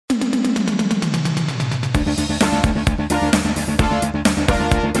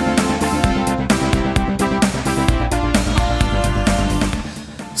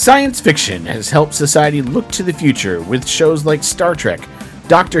Science fiction has helped society look to the future with shows like Star Trek,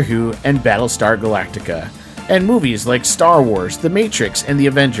 Doctor Who, and Battlestar Galactica. And movies like Star Wars, The Matrix, and The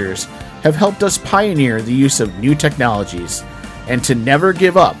Avengers have helped us pioneer the use of new technologies and to never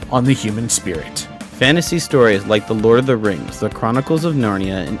give up on the human spirit. Fantasy stories like The Lord of the Rings, The Chronicles of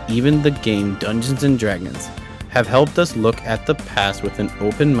Narnia, and even the game Dungeons & Dragons have helped us look at the past with an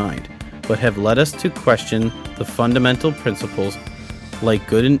open mind, but have led us to question the fundamental principles like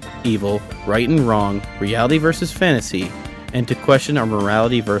good and evil, right and wrong, reality versus fantasy, and to question our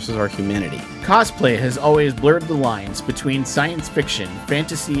morality versus our humanity. Cosplay has always blurred the lines between science fiction,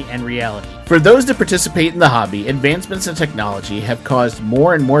 fantasy, and reality. For those that participate in the hobby, advancements in technology have caused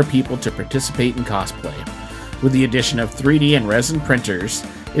more and more people to participate in cosplay. With the addition of 3D and resin printers,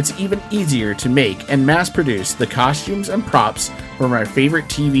 it's even easier to make and mass produce the costumes and props from our favorite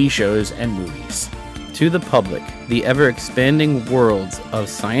TV shows and movies. To the public, the ever-expanding worlds of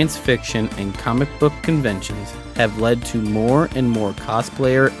science fiction and comic book conventions have led to more and more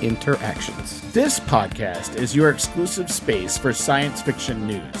cosplayer interactions. This podcast is your exclusive space for science fiction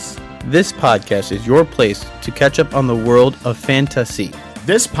news. This podcast is your place to catch up on the world of fantasy.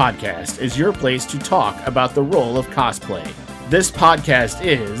 This podcast is your place to talk about the role of cosplay. This podcast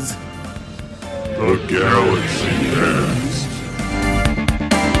is... The Galaxy Cast.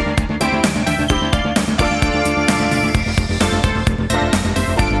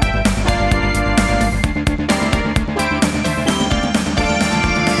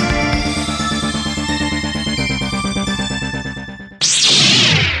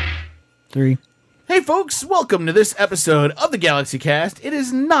 Three. Hey folks, welcome to this episode of the Galaxy Cast. It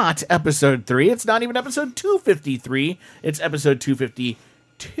is not episode 3, it's not even episode 253, it's episode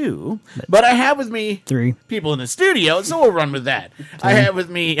 252. But I have with me 3 people in the studio, so we'll run with that. I have with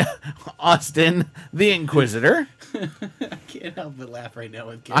me Austin, the Inquisitor. I can't help but laugh right now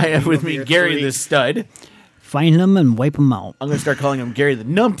with I have with me Gary the Stud. Find them and wipe them out. I'm going to start calling him Gary the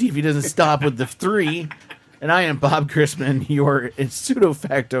Numpty if he doesn't stop with the 3. And I am Bob Chrisman, your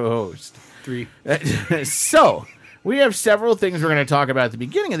pseudo-facto host. 3. So, we have several things we're going to talk about at the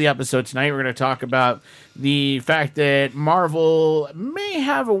beginning of the episode tonight. We're going to talk about the fact that Marvel may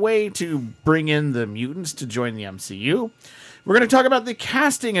have a way to bring in the mutants to join the MCU. We're going to talk about the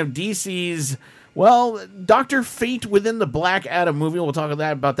casting of DC's, well, Dr. Fate within the Black Adam movie. We'll talk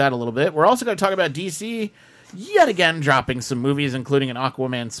about that a little bit. We're also going to talk about DC yet again dropping some movies, including an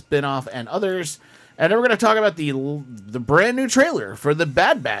Aquaman spinoff and others. And then we're going to talk about the brand new trailer for The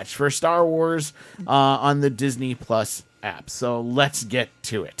Bad Batch for Star Wars on the Disney Plus app. So let's get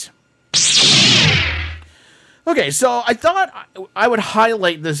to it. Okay, so I thought I would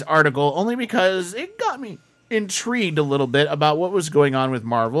highlight this article only because it got me intrigued a little bit about what was going on with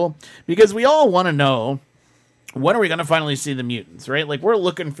Marvel. Because we all want to know, when are we going to finally see the mutants, right? Like, we're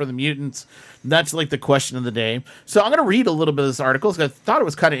looking for the mutants. That's, like, the question of the day. So I'm going to read a little bit of this article because I thought it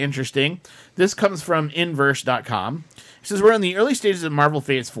was kind of interesting. This comes from Inverse.com. It says, we're in the early stages of Marvel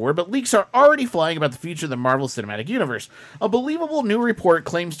Phase 4, but leaks are already flying about the future of the Marvel Cinematic Universe. A believable new report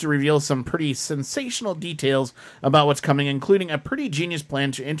claims to reveal some pretty sensational details about what's coming, including a pretty genius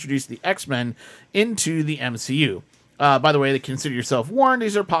plan to introduce the X-Men into the MCU. By the way, consider yourself warned.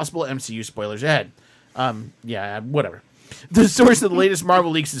 These are possible MCU spoilers ahead. Whatever. The source of the latest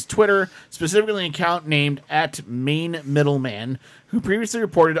Marvel leaks is Twitter, specifically an account named @MainMiddleman, who previously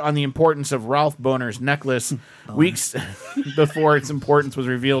reported on the importance of Ralph Boner's necklace weeks before its importance was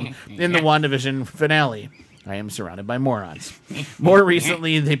revealed in the WandaVision finale. I am surrounded by morons. More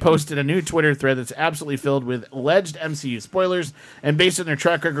recently, they posted a new Twitter thread that's absolutely filled with alleged MCU spoilers, and based on their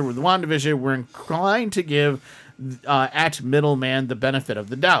track record with WandaVision, we're inclined to give @Middleman the benefit of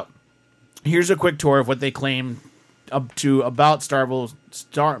the doubt. Here's a quick tour of what they claim about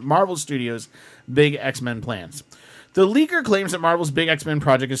Marvel Studios' big X-Men plans. The leaker claims that Marvel's big X-Men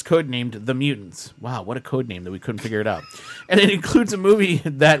project is codenamed The Mutants. Wow, what a code name that we couldn't figure it out. And it includes a movie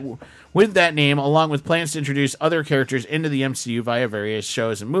that with that name, along with plans to introduce other characters into the MCU via various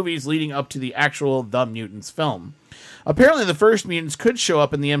shows and movies leading up to the actual The Mutants film. Apparently, the first mutants could show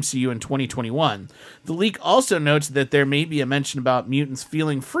up in the MCU in 2021. The leak also notes that there may be a mention about mutants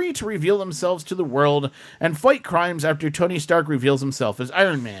feeling free to reveal themselves to the world and fight crimes after Tony Stark reveals himself as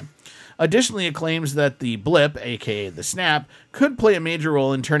Iron Man. Additionally, it claims that the Blip, aka the Snap, could play a major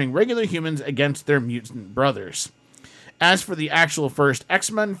role in turning regular humans against their mutant brothers. As for the actual first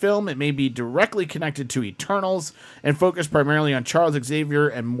X-Men film, it may be directly connected to Eternals and focus primarily on Charles Xavier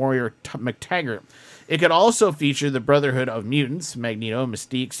and Moira McTaggart. It could also feature the Brotherhood of Mutants, Magneto,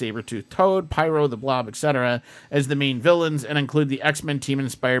 Mystique, Sabretooth Toad, Pyro, the Blob, etc., as the main villains, and include the X-Men team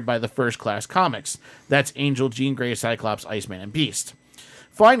inspired by the First Class comics. That's Angel, Jean Grey, Cyclops, Iceman, and Beast.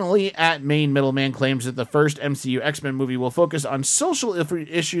 Finally, at Main Middleman claims that the first MCU X-Men movie will focus on social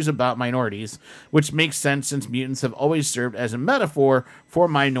issues about minorities, which makes sense since mutants have always served as a metaphor for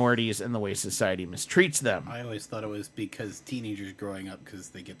minorities and the way society mistreats them. I always thought it was because teenagers growing up because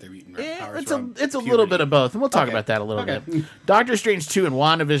they get their mutant powers It's from a little puberty. bit of both, and we'll talk Okay. about that a little Okay. bit. Doctor Strange 2 and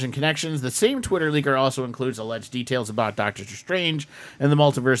WandaVision connections. The same Twitter leaker also includes alleged details about Doctor Strange and the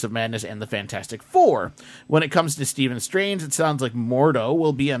Multiverse of Madness and the Fantastic Four. When it comes to Stephen Strange, it sounds like Mordo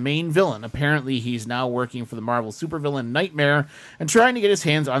will be a main villain. Apparently, he's now working for the Marvel supervillain Nightmare and trying to get his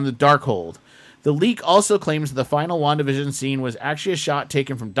hands on the Darkhold. The leak also claims the final WandaVision scene was actually a shot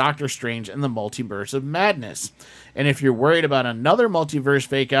taken from Doctor Strange and the Multiverse of Madness. And if you're worried about another multiverse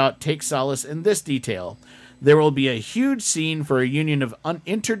fake-out, take solace in this detail. There will be a huge scene for a union of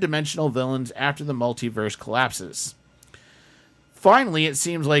interdimensional villains after the multiverse collapses. Finally, it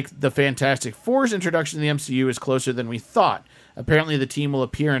seems like the Fantastic Four's introduction to the MCU is closer than we thought. Apparently, the team will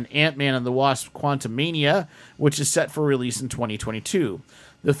appear in Ant-Man and the Wasp: Quantumania, which is set for release in 2022.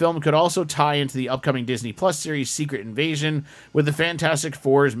 The film could also tie into the upcoming Disney Plus series Secret Invasion, with the Fantastic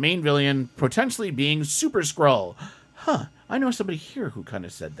Four's main villain potentially being Super Skrull. Huh, I know somebody here who kind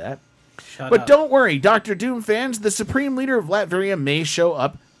of said that. Shut But up. don't worry, Doctor Doom fans, the Supreme Leader of Latveria may show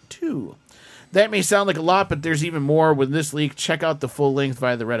up too. That may sound like a lot, but there's even more with this leak. Check out the full length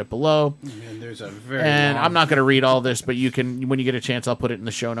via the Reddit below. And there's a very And long- I'm not going to read all this, but you can, when you get a chance, I'll put it in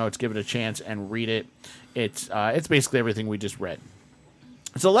the show notes. Give it a chance and read it. It's basically everything we just read.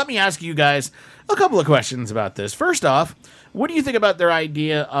 So let me ask you guys a couple of questions about this. First off, what do you think about their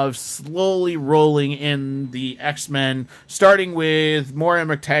idea of slowly rolling in the X-Men, starting with Moira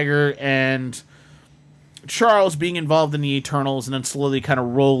McTaggart and Charles being involved in the Eternals, and then slowly kind of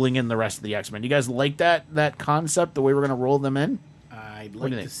rolling in the rest of the X-Men? Do you guys like that concept, the way we're going to roll them in? I'd do like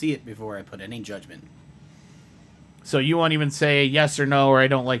you to think? see it before I put any judgment. So you won't even say yes or no, or I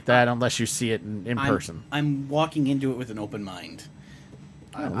don't like that, unless you see it in person. I'm walking into it with an open mind.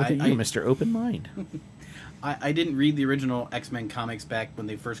 Oh, look at you, Mr. Open Mind. I didn't read the original X-Men comics back when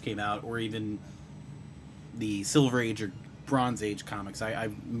they first came out, or even the Silver Age or Bronze Age comics. I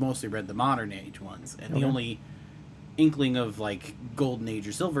mostly read the Modern Age ones, and the only inkling of like Golden Age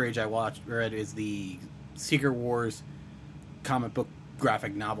or Silver Age I read is the Secret Wars comic book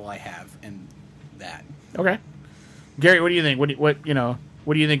graphic novel I have, and that. Okay, Gary, what do you think? What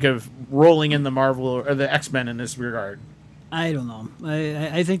do you think of rolling in the Marvel or the X-Men in this regard? I don't know.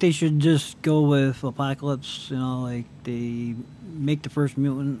 I think they should just go with Apocalypse. Like they make the first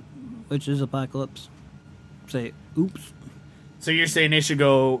mutant, which is Apocalypse. Say, oops. So you're saying they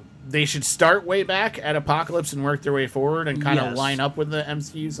should start way back at Apocalypse and work their way forward and kind of Yes. line up with the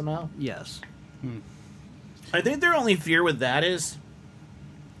MCU somehow? Yes. I think their only fear with that is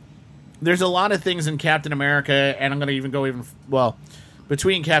there's a lot of things in Captain America, and I'm going to even go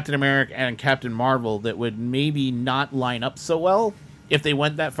between Captain America and Captain Marvel that would maybe not line up so well if they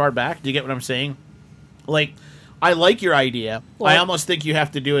went that far back. Do you get what I'm saying? Like, I like your idea. Well- I almost think you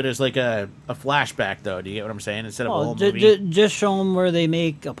have to do it as like a flashback, though. Do you get what I'm saying? Instead of a whole Well, movie. just show them where they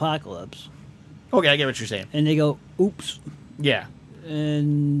make Apocalypse, Okay, I get what you're saying. and they go, oops, Yeah.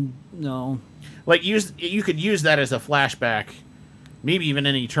 and no. Like, you could use that as a flashback, maybe even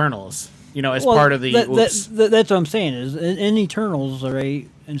in Eternals, as Well, part of the oops. that's what I'm saying. Is in Eternals, all right?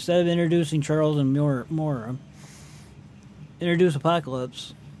 Instead of introducing Charles and Moira, introduce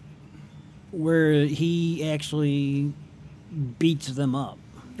Apocalypse, where he actually beats them up,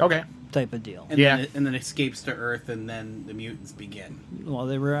 Okay. type of deal. And Yeah. then it escapes to Earth, and then the mutants begin. Well,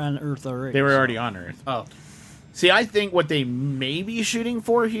 they were on Earth already. They were so- already on Earth. Oh, See, I think what they may be shooting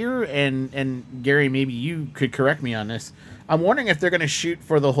for here, and Gary, maybe you could correct me on this. I'm wondering if they're going to shoot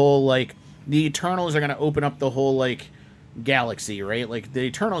for the whole, like, the Eternals are going to open up the whole, like, galaxy, right? Like, the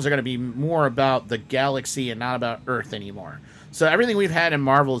Eternals are going to be more about the galaxy and not about Earth anymore. So everything we've had in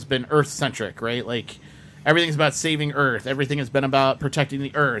Marvel has been Earth-centric, right? Like, everything's about saving Earth. Everything has been about protecting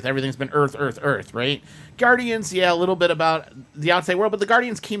the Earth. Everything's been Earth, Earth, Earth, right? Guardians, yeah, a little bit about the outside world, but the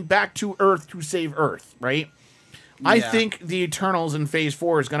Guardians came back to Earth to save Earth, right? I Yeah. think the Eternals in Phase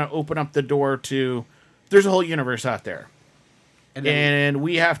 4 is going to open up the door to... There's a whole universe out there. and then, And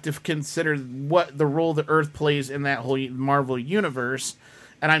we have to consider what the role the Earth plays in that whole Marvel universe.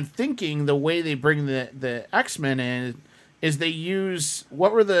 And I'm thinking the way they bring the X-Men in is they use...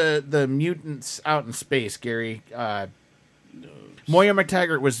 What were the mutants out in space, Gary? Moira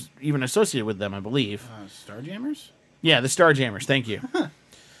McTaggart was even associated with them, I believe. Starjammers? Yeah, the Starjammers. Thank you.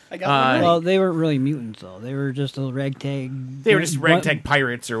 I got one right. Well, they weren't really mutants, though. They were just a ragtag. They were just ragtag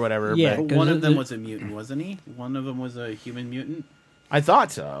pirates or whatever. Yeah. But But one 'cause of them it- was a mutant, wasn't he? One of them was a human mutant. I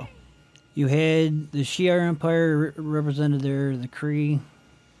thought so. You had the Shi'ar Empire represented there, the Kree,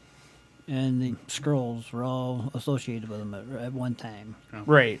 and the Skrulls were all associated with them at one time.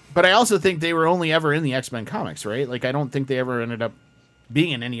 Right. But I also think they were only ever in the X-Men comics, right? Like, I don't think they ever ended up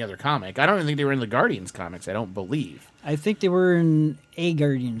being in any other comic. I don't even think they were in the Guardians comics, I don't believe. I think they were in a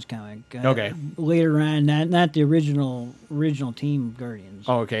Guardians comic. Okay. Later on, not the original team Guardians.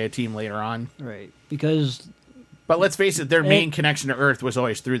 Oh, okay, a team later on. Right. Because... But let's face it, their main connection to Earth was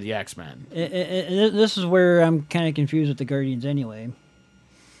always through the X-Men. And this is where I'm kind of confused with the Guardians anyway.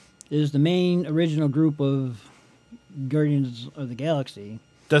 Is the main original group of Guardians of the Galaxy...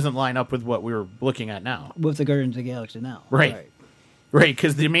 Doesn't line up with what we were looking at now. With the Guardians of the Galaxy now. Right. Right,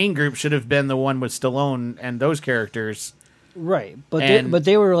 because the main group should have been the one with Stallone and those characters. Right, but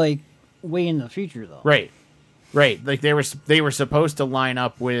they were like way in the future though. Right, like they were supposed to line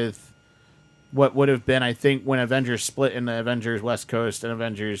up with what would have been, I think, when Avengers split into Avengers West Coast and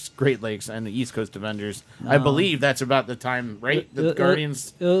Avengers Great Lakes and the East Coast Avengers. I believe that's about the time, right? The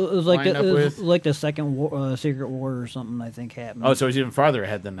Guardians. It was like lined up with like the second Secret War or something. I think happened. Oh, so it was even farther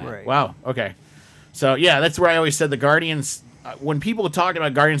ahead than that. Right. Wow. Okay. So yeah, that's where I always said the Guardians. When people talk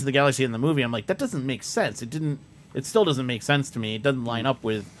about Guardians of the Galaxy in the movie, I'm like, that doesn't make sense. It still doesn't make sense to me. It doesn't line up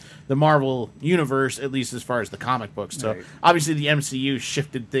with the Marvel universe, at least as far as the comic books. So Right. obviously the MCU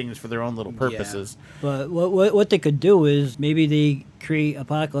shifted things for their own little purposes. But what they could do is maybe they create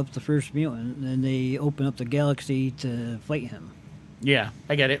Apocalypse, the first mutant, and they open up the galaxy to fight him. Yeah,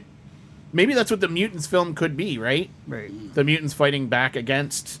 I get it. Maybe that's what the Mutants film could be, right? Right. The mutants fighting back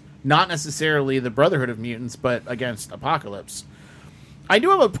against, not necessarily the Brotherhood of Mutants, but against Apocalypse. I do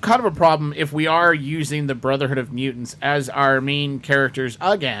have a kind of a problem if we are using the Brotherhood of Mutants as our main characters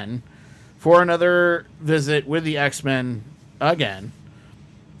again for another visit with the X-Men again.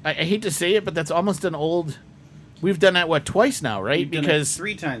 I hate to say it, but that's almost an old... We've done that, twice now, right? We've done it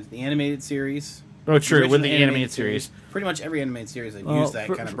 3 times. The animated series. Oh, true, with the original animated series. Pretty much every animated series they've used that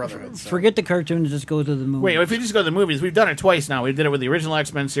kind of brotherhood. So. Forget the cartoons, just go to the movie. Wait, if we just go to the movies, we've done it twice now. We did it with the original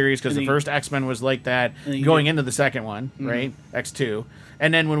X-Men series because the first X-Men was like that going into the second one, right? X2.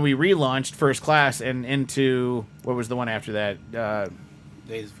 And then when we relaunched First Class and into, what was the one after that?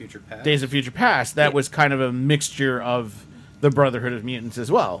 Days of Future Past. Days of Future Past. That was kind of a mixture of the Brotherhood of Mutants as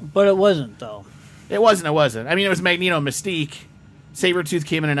well. But it wasn't, though. It wasn't. I mean, it was Magneto, Mystique. Sabretooth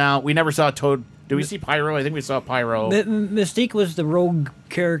came in and out. We never saw Toad. Did we see Pyro? I think we saw Pyro. Mystique was the rogue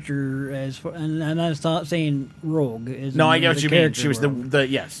character, and I'm not saying rogue. No, I get what you mean. She was rogue. the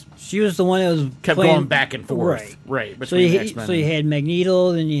yes. She was the one that was Kept playing, going back and forth. Right. So Between X-Men. you had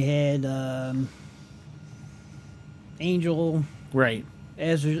Magneto, then you had Angel, Right.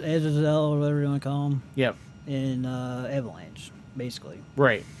 Azazel, or whatever you want to call him, Yep. and Avalanche, basically.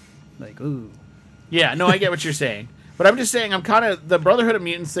 Right. Like, ooh. Yeah, no, I get what you're saying. But I'm just saying, the Brotherhood of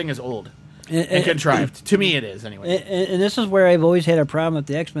Mutants thing is old and contrived. To me, it is, anyway. And this is where I've always had a problem with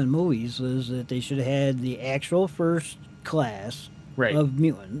the X-Men movies, is that they should have had the actual first class of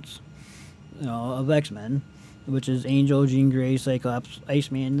mutants, of X-Men, which is Angel, Jean Grey, Cyclops,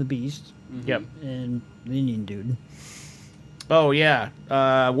 Iceman, the Beast, Yep. and the Indian dude. Oh, yeah.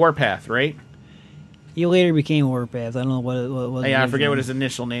 Warpath, right? He later became Warpath. I don't know what it was. Yeah, I forget what his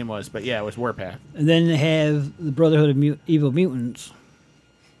initial name was, but yeah, it was Warpath. And then they have the Brotherhood of Evil Mutants.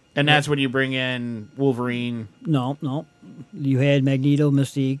 And that's when you bring in Wolverine. No. You had Magneto,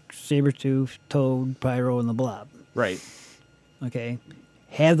 Mystique, Sabretooth, Toad, Pyro, and the Blob. Right. Okay.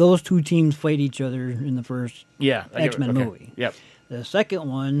 Have those two teams fight each other in the first X-Men movie. Yep. The second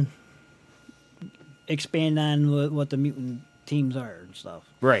one, expand on what the mutant teams are and stuff.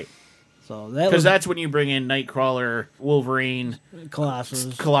 Right. So that because that's when you bring in Nightcrawler, Wolverine,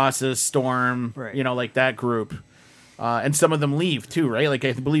 Colossus, Storm, right. Like that group. And some of them leave too, right? Like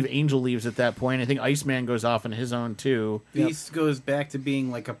I believe Angel leaves at that point. I think Iceman goes off on his own too. Beast goes back to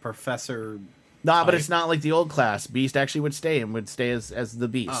being like a professor. Nah, but it's not like the old class. Beast actually would stay as the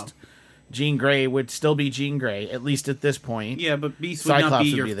Beast. Oh. Jean Grey would still be Jean Grey, at least at this point. Yeah, but Beast would not be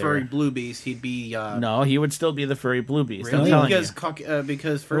your furry blue Beast. He'd be... No, he would still be the furry blue Beast. Really? I'm telling you.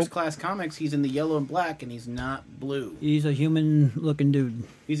 Because First Class Comics, he's in the yellow and black, and he's not blue. He's a human-looking dude.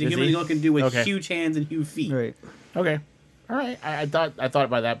 He's a human-looking dude with huge hands and huge feet. Right. Okay. All right. I thought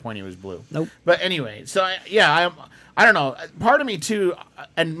by that point he was blue. Nope. But anyway, so I don't know. Part of me too,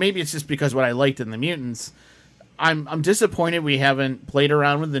 and maybe it's just because what I liked in the Mutants. I'm disappointed we haven't played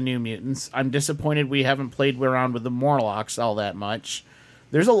around with the New Mutants. I'm disappointed we haven't played around with the Morlocks all that much.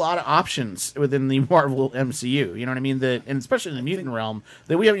 There's a lot of options within the Marvel MCU. You know what I mean? And especially in the mutant realm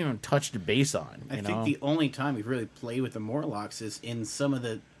that we haven't even touched base on. I think the only time we've really played with the Morlocks is in some of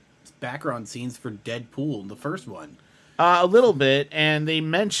the background scenes for Deadpool, the first one. A little bit, and they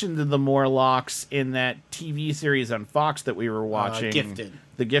mentioned the Morlocks in that TV series on Fox that we were watching. Gifted.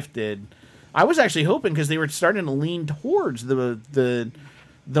 The Gifted. I was actually hoping because they were starting to lean towards the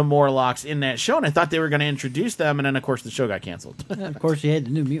Morlocks in that show, and I thought they were going to introduce them, and then of course the show got canceled. Of course, you had the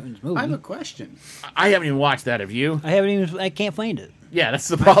New Mutants movie. I have a question. I haven't even watched that. Have you? I can't find it. Yeah, that's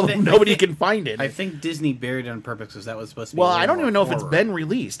the problem. think- Nobody can find it. I think Disney buried it on purpose because that was supposed to be. Well, a little I don't more even know if it's horror. been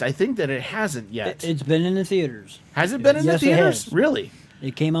released. I think that it hasn't yet. It's been in the theaters. Has it been in Yes, the it theaters? has. Really?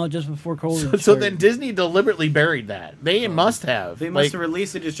 It came out just before COVID. So started. then Disney deliberately buried that. They must have. They must have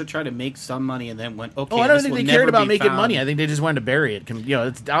released it just to try to make some money, and then went, okay. Oh, I don't this think will they never cared about be making found. money. I think they just wanted to bury it.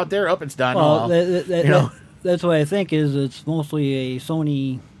 It's out there, up, it's done. Well, you know. that's what I think is it's mostly a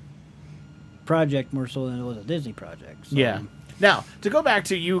Sony project more so than it was a Disney project. So. Yeah. Now, to go back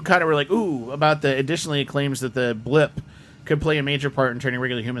to you kind of were like, ooh, about the additionally claims that the blip could play a major part in turning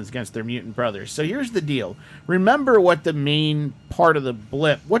regular humans against their mutant brothers. So here's the deal. Remember what the main part of the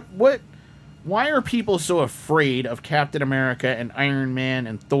blip, why are people so afraid of Captain America and Iron Man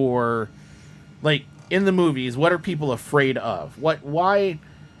and Thor? Like, in the movies, what are people afraid of? Why?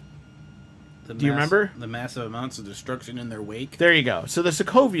 Do you remember? The massive amounts of destruction in their wake? There you go. So the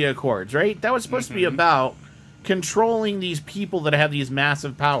Sokovia Accords, right? That was supposed to be about controlling these people that have these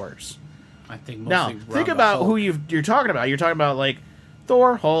massive powers. I think Now, mostly think around about the who Hulk. you're talking about. You're talking about, like,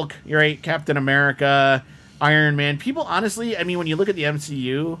 Thor, Hulk, you're right, Captain America, Iron Man. People, honestly, I mean, when you look at the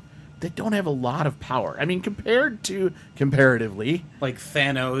MCU, they don't have a lot of power. I mean, comparatively. Like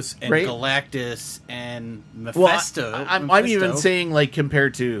Thanos and Right? Galactus and Well, Mephisto. I'm even saying, like,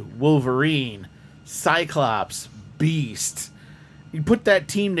 compared to Wolverine, Cyclops, Beast. You put that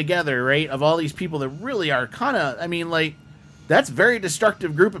team together, right, of all these people that really are kind of, I mean, like, that's a very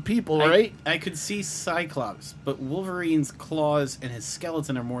destructive group of people, right? I could see Cyclops, but Wolverine's claws and his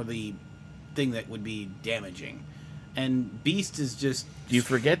skeleton are more the thing that would be damaging. And Beast is just... Do you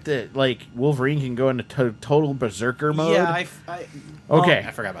forget that, like, Wolverine can go into total berserker mode? Yeah, Okay.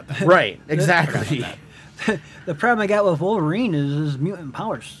 I forgot about that. Right, exactly. The problem I got with Wolverine is his mutant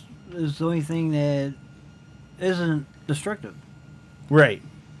powers is the only thing that isn't destructive. Right.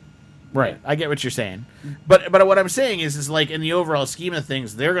 Right. I get what you're saying. But what I'm saying is like, in the overall scheme of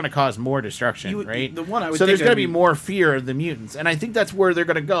things, they're going to cause more destruction, right? The one I would so think there's going to that'd be be- more fear of the mutants. And I think that's where they're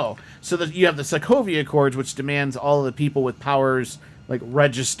going to go. So that you have the Sokovia Accords, which demands all of the people with powers, like,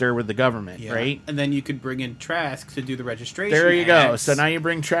 register with the government, Yeah. right? And then you could bring in Trask to do the registration. There you go. acts. So now you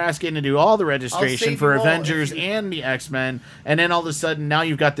bring Trask in to do all the registration save for you all Avengers if you- and the X-Men, and then all of a sudden now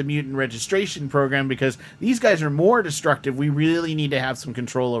you've got the mutant registration program because these guys are more destructive. We really need to have some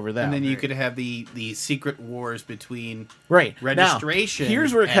control over them. And then you could have the secret wars between right registration. Now,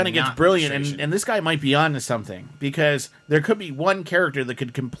 here's where it kind of and gets not brilliant, registration. and this guy might be onto something because there could be one character that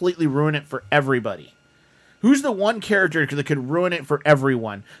could completely ruin it for everybody. Who's the one character that could ruin it for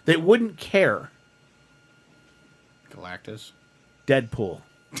everyone that wouldn't care? Galactus. Deadpool.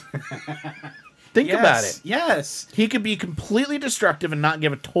 Think about it. Yes. He could be completely destructive and not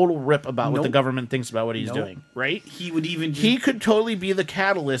give a total rip about what the Nope. government thinks about what he's Nope. doing, right? He would even just He could totally be the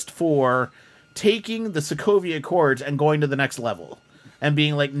catalyst for taking the Sokovia Accords and going to the next level and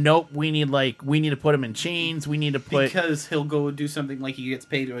being like, nope, we need to put him in chains. We need to put. because he'll go do something like he gets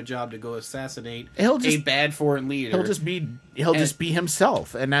paid to a job to go assassinate He'll a just- bad foreign leader. He'll just be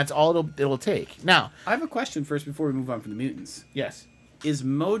himself, and that's all it'll take. Now, I have a question first before we move on from the mutants. yes, Is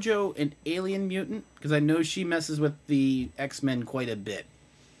Mojo an alien mutant? Because I know she messes with the X-Men quite a bit.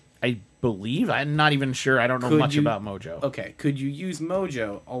 I believe I'm not even sure. I don't know Could much you- about Mojo. Okay, could you use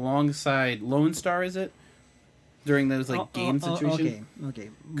Mojo alongside Lone Star, is it? During those game situation? Okay.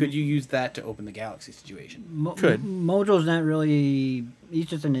 Could you use that to open the galaxy situation? Could. Mojo's not really. He's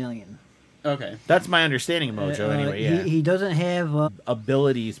just an alien. Okay. That's my understanding of Mojo. Anyway, yeah, He doesn't have.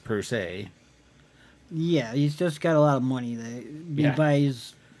 abilities per se. Yeah, he's just got a lot of money that he Yeah.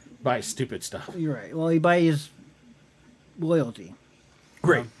 buys. By stupid stuff. You're right. Well, he buys loyalty.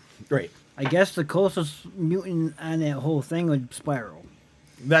 Great, great. I guess the closest mutant on that whole thing would Spiral.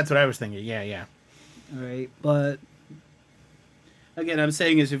 That's what I was thinking. Yeah. All right, but Again, I'm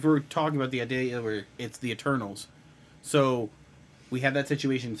saying is if we're talking about the idea where it's the Eternals, so we have that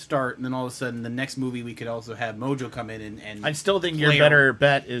situation start, and then all of a sudden the next movie we could also have Mojo come in and I still think your play better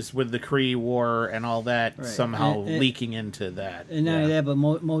bet is with the Kree War and all that Right. somehow And- leaking into that. and not Yeah. only that, but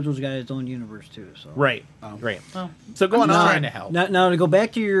Mojo's got its own universe too. So Right, Oh. right. Well, So going I'm just on. trying to help. Now to go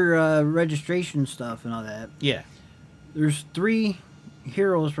back to your registration stuff and all that. Yeah. There's 3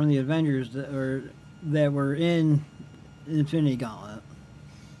 heroes from the Avengers that were in Infinity Gauntlet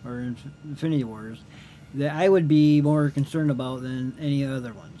or Infinity Wars that I would be more concerned about than any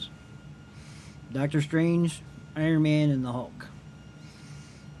other ones. Doctor Strange, Iron Man, and the Hulk.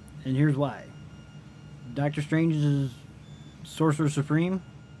 And here's why. Doctor Strange is Sorcerer Supreme.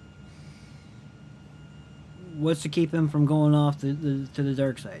 what's to keep him from going off to the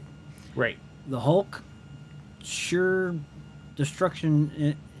dark side? Right. The Hulk, sure,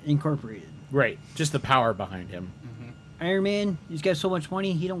 Destruction Incorporated. Right. Just the power behind him. Iron Man, he's got so much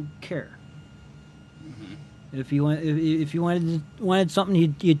money, he don't care. If you wanted something,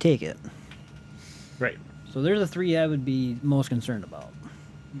 you'd take it. Right. So they're the three I would be most concerned about.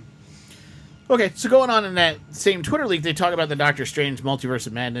 Okay, so going on in that same Twitter leak, they talk about the Doctor Strange Multiverse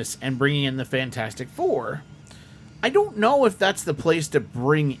of Madness and bringing in the Fantastic Four. I don't know if that's the place to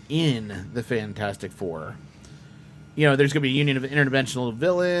bring in the Fantastic Four. You know, there's going to be a union of interdimensional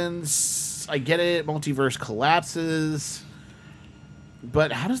villains. I get it. Multiverse collapses.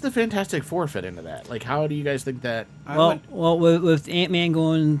 But how does the Fantastic Four fit into that? Like, how do you guys think that Well, with Ant-Man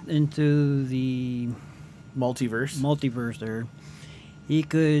going into the multiverse there, he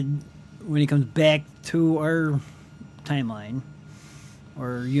could, when he comes back to our timeline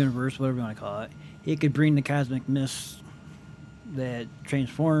or universe, whatever you want to call it, he could bring the cosmic mist that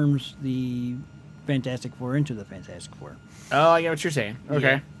transforms the Fantastic Four into the Fantastic Four. Oh, I get what you're saying.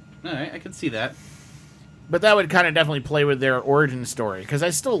 Okay. Yeah. All right, I can see that. But that would kind of definitely play with their origin story, because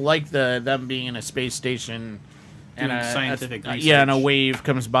I still like them being in a space station and Doing scientific research. and a wave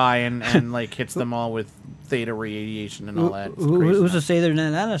comes by and like hits them all with theta radiation and all that. Who's to say they're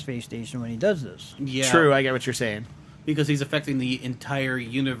not on a space station when he does this? Yeah, True, I get what you're saying. because he's affecting the entire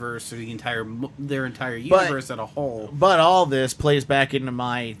universe or their entire universe as a whole. But all this plays back into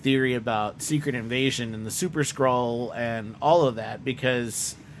my theory about Secret Invasion and the Super Skrull and all of that,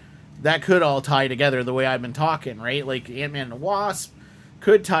 because that could all tie together the way I've been talking, right? Like Ant-Man and the Wasp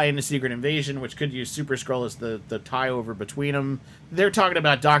could tie into Secret Invasion, which could use Super Skrull as the tie over between them. They're talking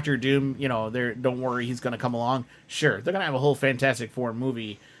about Doctor Doom. You know, don't worry, he's going to come along. Sure, they're going to have a whole Fantastic Four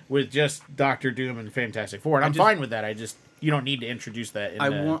movie with just Doctor Doom and Fantastic Four, and I'm fine with that. You don't need to introduce that in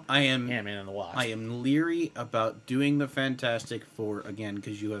Ant-Man and the Wasp. I am leery about doing the Fantastic Four again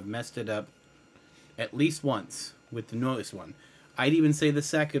because you have messed it up at least once with the newest one. I'd even say the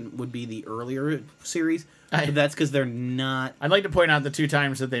second would be the earlier series, but that's because they're not... I'd like to point out the 2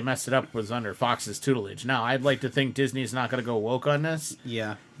 times that they messed it up was under Fox's tutelage. Now, I'd like to think Disney's not going to go woke on this.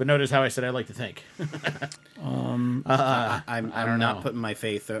 Yeah. But notice how I said I'd like to think. I'm not putting my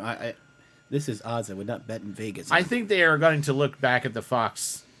faith. This is odds I would not bet in Vegas. I think they are going to look back at the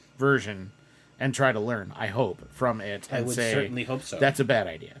Fox version and try to learn, I hope, from it. And I would certainly hope so. That's a bad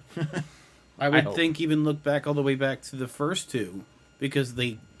idea. I would think even look back all the way back to the first two, because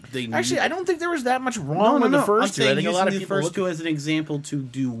they Actually, I don't think there was that much wrong with the first two. I think a lot of people the first two as an example to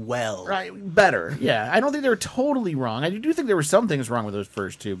do well. Right, better. Yeah, I don't think they were totally wrong. I do think there were some things wrong with those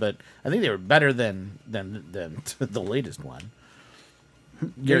first two, but I think they were better than the latest one.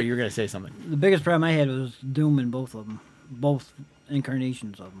 Gary, you were going to say something. The biggest problem I had was Doom in both of them, both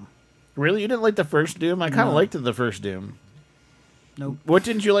incarnations of them. Really, you didn't like the first Doom? I kind of liked the first Doom. Nope. What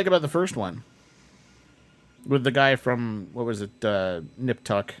didn't you like about the first one? With the guy from, what was it, Nip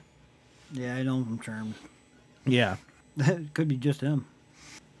Tuck? Yeah, I know him from Charmed. Yeah. It could be just him.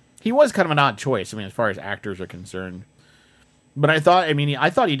 He was kind of an odd choice, I mean, as far as actors are concerned. But I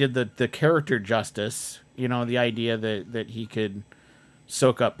thought he did the character justice, you know, the idea that he could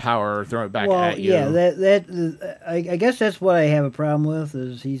soak up power or throw it back at you. Yeah, I guess that's what I have a problem with,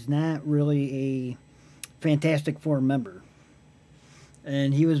 is he's not really a Fantastic Four member.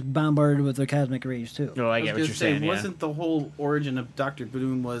 And he was bombarded with the cosmic rays too. Oh, I get what you're saying. Wasn't the whole origin of Dr.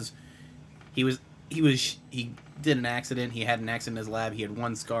 Doom was he did an accident. He had an accident in his lab. He had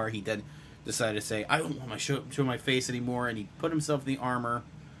one scar. He then decided to say, I don't want to show my face anymore. And he put himself in the armor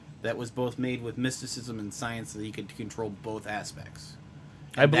that was both made with mysticism and science so that he could control both aspects.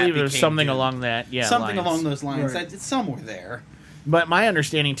 I believe there's something along that. Yeah, something along those lines. Right. It's somewhere there. But my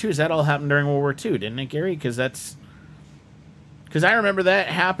understanding too is that all happened during World War II, didn't it, Gary? Because I remember that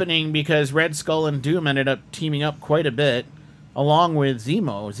happening because Red Skull and Doom ended up teaming up quite a bit, along with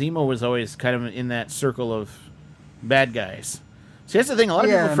Zemo. Zemo was always kind of in that circle of bad guys. See, that's the thing. A lot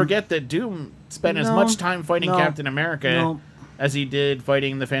of people forget that Doom spent as much time fighting Captain America as he did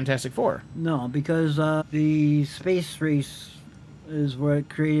fighting the Fantastic Four. No, because the space race is what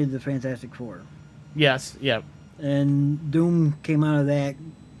created the Fantastic Four. Yes, yeah. And Doom came out of that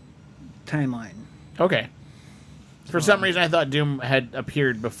timeline. Okay. For some reason, I thought Doom had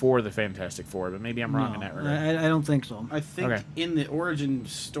appeared before the Fantastic Four, but maybe I'm wrong in that regard. I don't think so. I think in the origin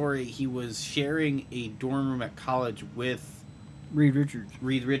story, he was sharing a dorm room at college with Reed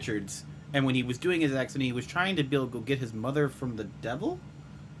Richards. And when he was doing his accident, he was trying to go get his mother from the devil?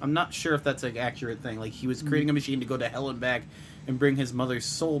 I'm not sure if that's an accurate thing. Like, he was creating a machine to go to hell and back and bring his mother's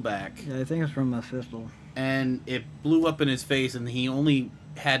soul back. Yeah, I think it's from Mephisto. And it blew up in his face, and he only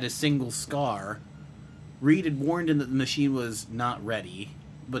had a single scar. Reed had warned him that the machine was not ready,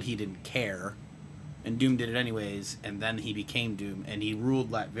 but he didn't care. And Doom did it anyways, and then he became Doom, and he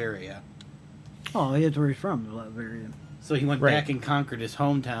ruled Latveria. Oh, that's where he's from, Latveria. So he went Right. back and conquered his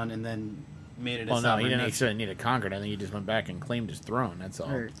hometown, and then made it a Well, no, he sovereign didn't nation. necessarily need to conquer it. I think he just went back and claimed his throne. That's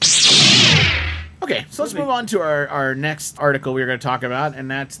all. Or- Okay, so let's move on to our next article we are going to talk about, and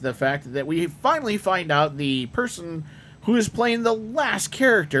that's the fact that we finally find out the person who is playing the last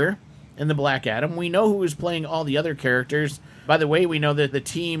character in the Black Adam. We know who is playing all the other characters. By the way, we know that the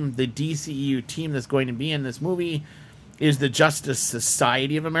DCEU team that's going to be in this movie is the Justice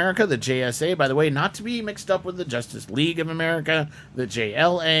Society of America, the JSA. By the way, not to be mixed up with the Justice League of America, the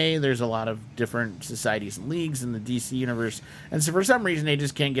JLA. There's a lot of different societies and leagues in the DC universe, and so for some reason they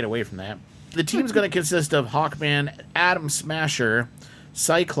just can't get away from that. The team's going to consist of Hawkman, Atom Smasher,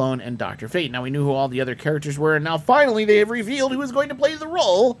 Cyclone, and Dr. Fate. Now, we knew who all the other characters were, and now finally they have revealed who is going to play the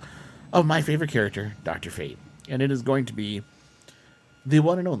role of my favorite character, Dr. Fate. And it is going to be the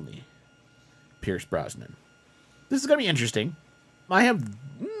one and only Pierce Brosnan. This is going to be interesting. I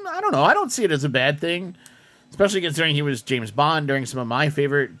don't know. I don't see it as a bad thing, especially considering he was James Bond during some of my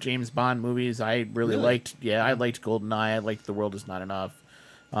favorite James Bond movies. I really liked GoldenEye. I liked The World Is Not Enough.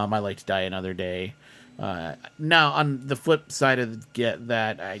 I liked Die Another Day. Now, on the flip side of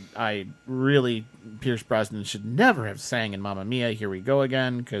that, I really, Pierce Brosnan should never have sang in Mamma Mia, Here We Go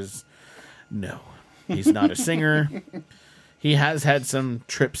Again, because, no, he's not a singer. He has had some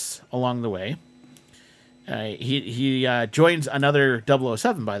trips along the way. He joins another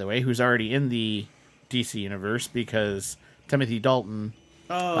 007, by the way, who's already in the DC universe, because Timothy Dalton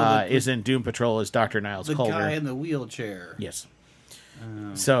is in Doom Patrol as Dr. Niles The Culver. guy in the wheelchair. Yes.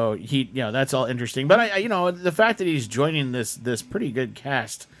 So that's all interesting. But I the fact that he's joining this pretty good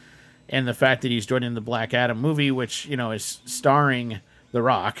cast, and the fact that he's joining the Black Adam movie, which is starring The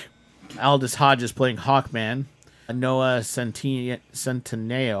Rock, Aldous Hodge is playing Hawkman, Noah Centineo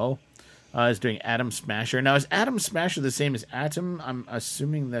is doing Atom Smasher. Now, is Atom Smasher the same as Atom? I'm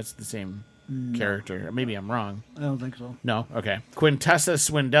assuming that's the same character. Maybe I'm wrong. I don't think so. No? Okay. Quintessa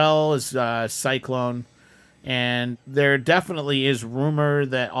Swindell is Cyclone. And there definitely is rumor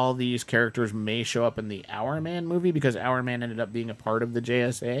that all these characters may show up in the Hourman movie, because Hourman ended up being a part of the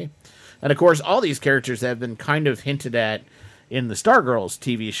JSA. And, of course, all these characters have been kind of hinted at in the Stargirls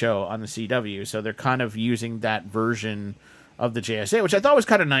TV show on the CW. So they're kind of using that version of the JSA, which I thought was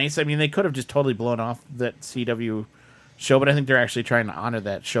kind of nice. I mean, they could have just totally blown off that CW show, but I think they're actually trying to honor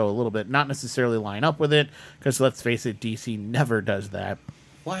that show a little bit. Not necessarily line up with it, because let's face it, DC never does that.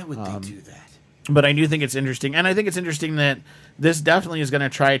 Why would they do that? But I do think it's interesting, and I think it's interesting that this definitely is going to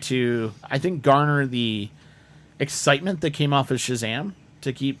try to, I think, garner the excitement that came off of Shazam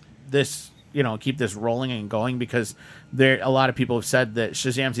to keep this, keep this rolling and going, because a lot of people have said that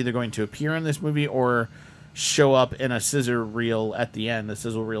Shazam's either going to appear in this movie or show up in a sizzle reel at the end,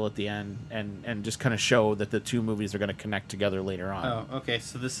 and just kind of show that the two movies are going to connect together later on. Oh, okay.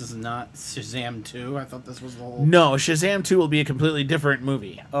 So this is not Shazam 2? I thought this was the whole... No, Shazam 2 will be a completely different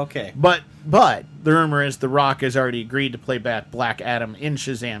movie. Okay. But the rumor is The Rock has already agreed to play back Black Adam in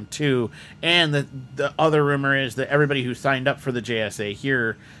Shazam 2, and the other rumor is that everybody who signed up for the JSA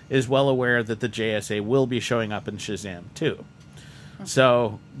here is well aware that the JSA will be showing up in Shazam 2.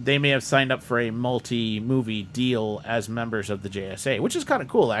 So they may have signed up for a multi-movie deal as members of the JSA, which is kind of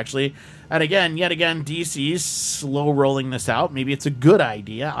cool, actually. And yet again, DC's slow rolling this out. Maybe it's a good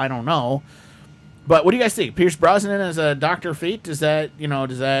idea. I don't know. But what do you guys think? Pierce Brosnan as a Dr. Fate? Does that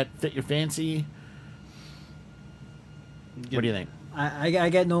fit your fancy? What do you think? I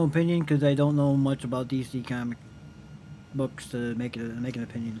got no opinion, because I don't know much about DC comic books to make an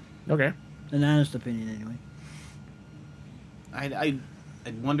opinion. Okay. An honest opinion, anyway. I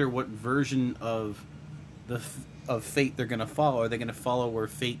wonder what version of Fate they're going to follow. Are they going to follow where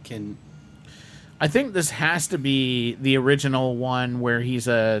Fate can... I think this has to be the original one where he's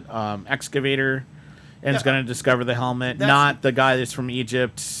a excavator and is going to discover the helmet, not the guy that's from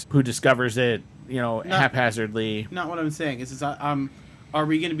Egypt who discovers it, haphazardly. Not what I'm saying. Are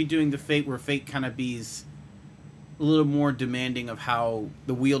we going to be doing the Fate where Fate kind of be's a little more demanding of how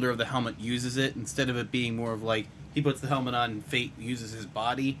the wielder of the helmet uses it, instead of it being more of like he puts the helmet on and Fate uses his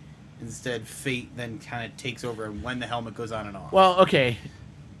body? Instead, Fate then kind of takes over when the helmet goes on and off. Well, okay.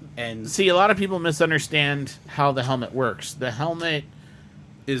 And see, a lot of people misunderstand how the helmet works. The helmet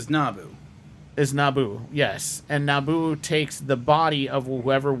is Nabu. Is Nabu, yes. And Nabu takes the body of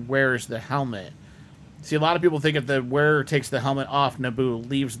whoever wears the helmet. See, a lot of people think if the wearer takes the helmet off, Nabu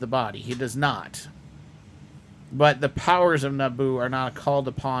leaves the body. He does not. But the powers of Nabu are not called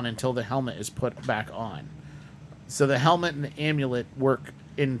upon until the helmet is put back on. So the helmet and the amulet work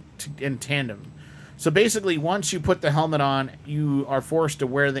in tandem. So basically, once you put the helmet on, you are forced to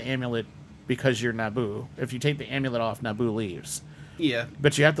wear the amulet because you're Naboo. If you take the amulet off, Naboo leaves. Yeah.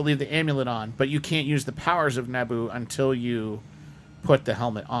 But you have to leave the amulet on. But you can't use the powers of Naboo until you put the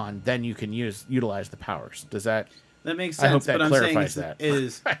helmet on. Then you can utilize the powers. Does that... That makes sense. I hope that but clarifies I'm that.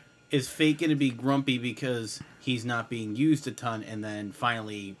 saying is Fate going to be grumpy because he's not being used a ton, and then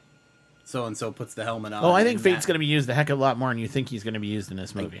finally so-and-so puts the helmet on? Oh, I think Fate's going to be used a heck of a lot more than you think he's going to be used in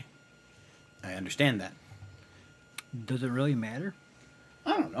this movie. I understand that. Does it really matter?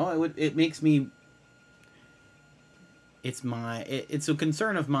 I don't know. It makes me... It's a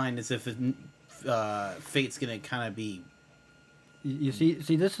concern of mine is if Fate's going to kind of be... You see,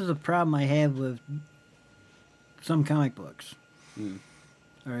 this is a problem I have with some comic books.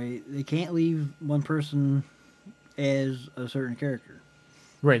 All right, they can't leave one person as a certain character.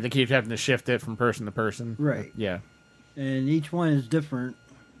 Right, they keep having to shift it from person to person. Right. Yeah. And each one is different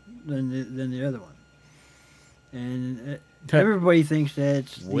than the other one. And everybody thinks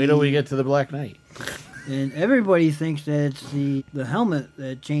that's Wait till we get to the Black Knight. And everybody thinks that it's the helmet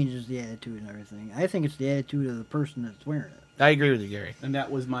that changes the attitude and everything. I think it's the attitude of the person that's wearing it. I agree with you, Gary. And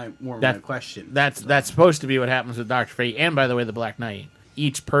that was my question. That's supposed to be what happens with Dr. Fate, and by the way, the Black Knight.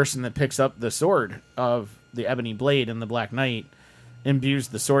 Each person that picks up the sword of the Ebony Blade in the Black Knight imbues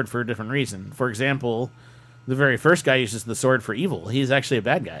the sword for a different reason. For example, the very first guy uses the sword for evil. He's actually a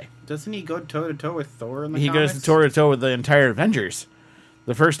bad guy. Doesn't he go toe-to-toe with Thor in the He comics? goes toe-to-toe with the entire Avengers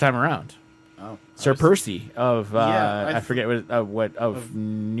the first time around. Oh. Sir Percy of, Yeah, I forget what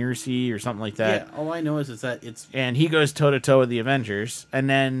Nersea or something like that. Yeah, all I know is that it's... And he goes toe-to-toe with the Avengers. And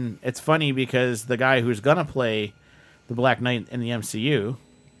then it's funny because the guy who's going to play the Black Knight in the MCU,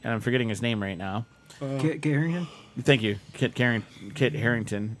 and I'm forgetting his name right now. Kit Harington? Thank you, Kit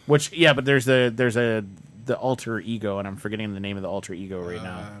Harington. Which, yeah, but there's the alter ego, and I'm forgetting the name of the alter ego right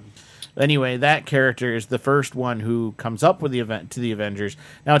now. Anyway, that character is the first one who comes up with the event to the Avengers.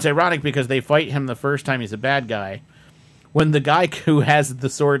 Now, it's ironic because they fight him the first time he's a bad guy. When the guy who has the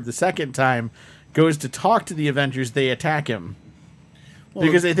sword the second time goes to talk to the Avengers, they attack him.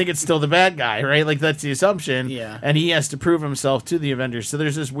 Because they think it's still the bad guy, right? Like, that's the assumption. Yeah. And he has to prove himself to the Avengers. So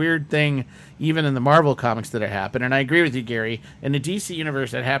there's this weird thing, even in the Marvel comics, that happen. And I agree with you, Gary. In the DC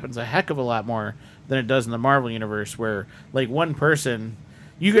universe, that happens a heck of a lot more than it does in the Marvel universe, where, like, one person...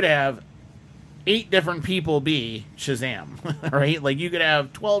 You could have 8 different people be Shazam, right? Like, you could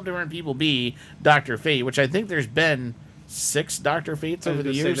have 12 different people be Dr. Fate, which I think there's been 6 Dr. Fates over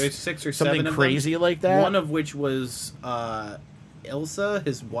the years. There's 6 or 7 Something of crazy them. like that. One of which was Ilsa,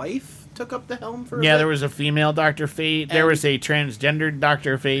 his wife, took up the helm for a Yeah, bit. there was a female Dr. Fate. There And- was a transgendered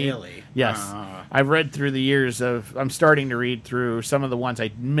Dr. Fate. Really? Yes. I've read through the years of... I'm starting to read through some of the ones I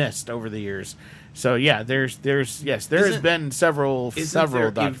missed over the years. So, yeah, there has been several there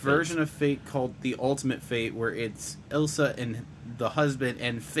Dr. a version of Fate called the Ultimate Fate where it's Ilsa and the husband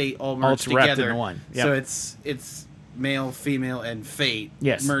and Fate all merged All wrapped together? into one. Yep. So it's male, female, and Fate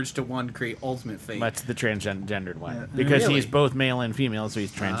merged to one, create Ultimate Fate. That's the transgendered one. Yeah. Because Really? he's both male and female, so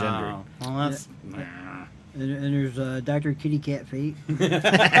he's transgendered. Oh, well, that's... And there's Dr. Kitty Cat Fate.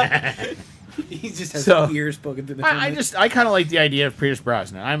 He just has So, ears poking through the I helmet. kind of like the idea of Pierce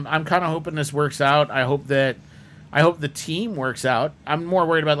Brosnan. I'm kind of hoping this works out. I hope the team works out. I'm more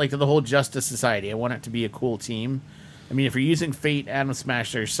worried about, like, the whole Justice Society. I want it to be a cool team. I mean, if you're using Fate, Atom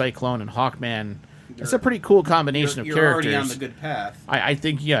Smasher, Cyclone, and Hawkman, it's a pretty cool combination of You're characters. already on the good path. I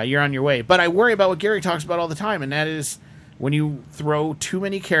think, yeah, you're on your way. But I worry about what Gary talks about all the time, and that is when you throw too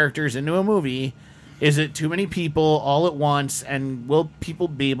many characters into a movie, is it too many people all at once, and will people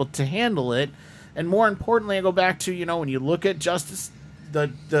be able to handle it? And more importantly, I go back to, when you look at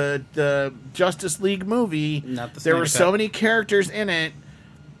the Justice League movie, Not the there were Snyder so Cut. many characters in it.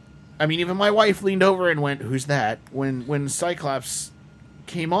 I mean, even my wife leaned over and went, "Who's that?" When Cyclops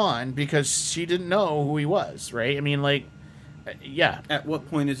came on, because she didn't know who he was, right? I mean, like, yeah. At what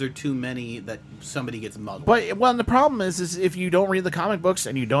point is there too many that somebody gets mugged? But, well, the problem is if you don't read the comic books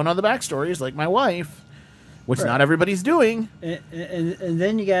and you don't know the backstories, like my wife, which Right. not everybody's doing. And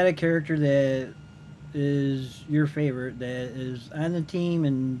then you got a character that is your favorite that is on the team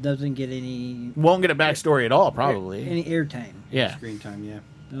and doesn't get any Won't get a backstory at all, probably. any airtime. Yeah. Screen time, yeah.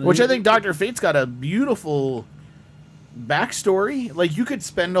 Which I think Dr. Fate's got a beautiful backstory. Like, you could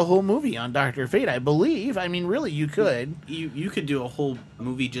spend a whole movie on Dr. Fate, I believe. I mean, really, you could. You could do a whole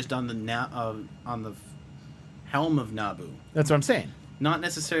movie just on the helm of Naboo. That's what I'm saying. Not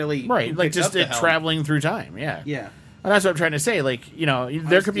necessarily Right, who like picks just up the it helm. traveling through time, yeah. Yeah. And that's what I'm trying to say. Like, there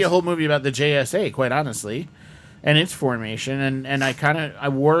was could be a just- whole movie about the JSA, quite honestly, and its formation. And I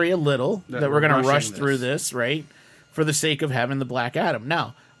worry a little that we're going to rushing rush through this. this, right, for the sake of having the Black Adam.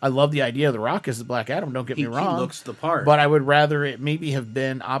 Now, I love the idea of The Rock as the Black Adam, don't get me wrong. He looks the part. But I would rather it maybe have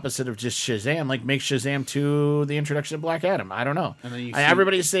been opposite of just Shazam, like make Shazam 2 the introduction of Black Adam. I don't know. And then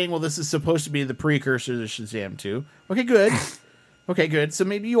everybody's saying, well, this is supposed to be the precursor to Shazam 2. Okay, good. Okay, good. So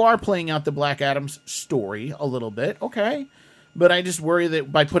maybe you are playing out the Black Adam's story a little bit. Okay. But I just worry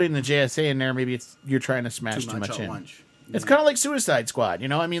that by putting the JSA in there, maybe you're trying to smash too much in. Once. It's kind of like Suicide Squad, you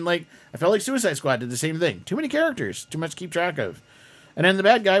know? I mean, like, I felt like Suicide Squad did the same thing. Too many characters, too much to keep track of. And then the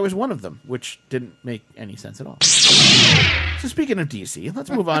bad guy was one of them, which didn't make any sense at all. So speaking of DC, let's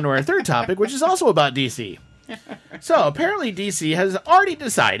move on to our third topic, which is also about DC. So apparently DC has already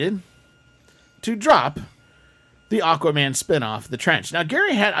decided to drop the Aquaman spinoff, The Trench. Now,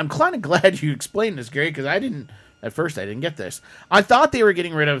 Gary I'm kind of glad you explained this, Gary, because at first I didn't get this. I thought they were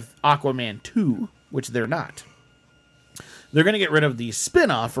getting rid of Aquaman 2, which they're not. They're going to get rid of the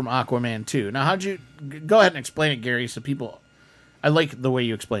spinoff from Aquaman 2. Now, how'd you... Go ahead and explain it, Gary, so people... I like the way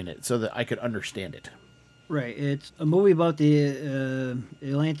you explained it, so that I could understand it. Right. It's a movie about the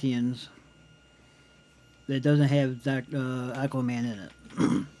Atlanteans that doesn't have Aquaman in it.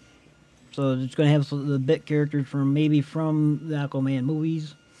 So it's going to have the bit characters from the Aquaman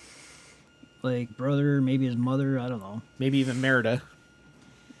movies. Like brother, maybe his mother, I don't know. Maybe even Merida.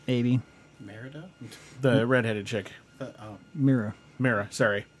 Maybe. Merida? The redheaded chick. Mira,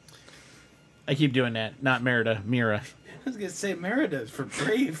 sorry. I keep doing that. Not Merida, Mira. I was going to say Merida for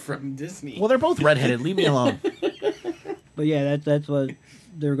Brave from Disney. Well, they're both redheaded. Leave me alone. But yeah, that's what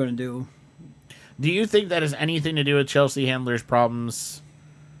they're going to do. Do you think that has anything to do with Chelsea Handler's problems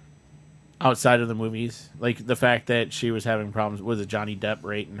outside of the movies? Like the fact that she was having problems with Johnny Depp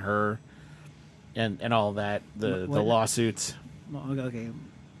rating her and all that, the lawsuits. Okay.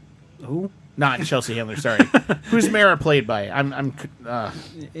 Who? Not Chelsea Handler, sorry. Who's Mara played by?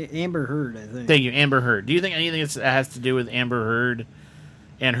 Amber Heard, I think. Thank you, Amber Heard. Do you think anything that has to do with Amber Heard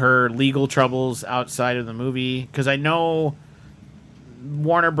and her legal troubles outside of the movie? Because I know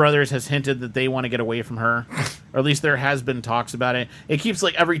Warner Brothers has hinted that they want to get away from her, or at least there has been talks about it. It keeps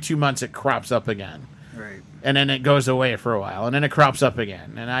like every 2 months it crops up again, right? And then it goes away for a while, and then it crops up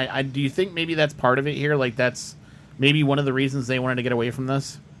again. And I do you think maybe that's part of it here? Like that's maybe one of the reasons they wanted to get away from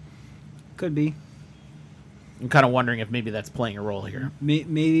this? Could be. I'm kind of wondering if maybe that's playing a role here.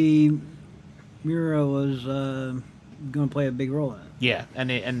 Maybe Mira was going to play a big role in it. Yeah,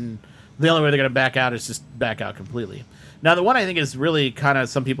 and the only way they're going to back out is just back out completely. Now, the one I think is really kind of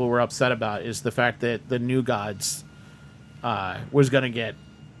some people were upset about is the fact that the New Gods was going to get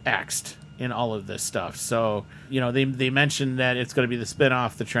axed in all of this stuff. So, you know, they mentioned that it's going to be the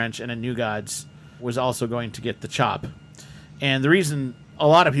spinoff, The Trench, and a New Gods was also going to get the chop. And the reason a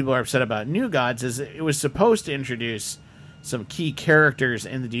lot of people are upset about New Gods is it was supposed to introduce some key characters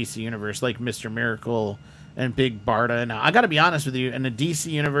in the DC universe, like Mr. Miracle and Big Barda. Now, I got to be honest with you, in the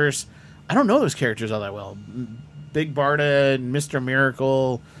DC universe, I don't know those characters all that well. Big Barda and Mr.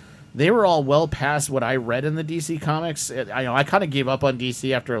 Miracle, they were all well past what I read in the DC comics. I kind of gave up on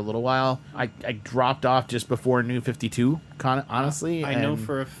DC after a little while. I dropped off just before New 52, honestly. I know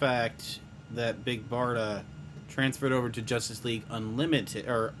for a fact that Big Barda transferred over to Justice League Unlimited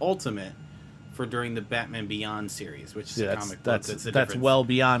or Ultimate for during the Batman Beyond series, which is a comic book. That's well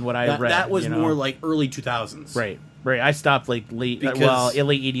beyond what I read. That was more like early 2000s. Right. I stopped like late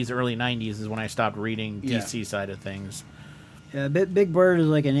 80s, early 90s is when I stopped reading DC side of things. Yeah, Big Bird is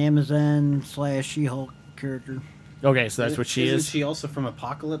like an Amazon / She-Hulk character. Okay, so that's what she is. Is she also from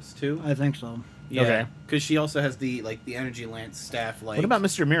Apocalypse too? I think so. Yeah, okay. Because she also has the Energy Lance staff. Like, what about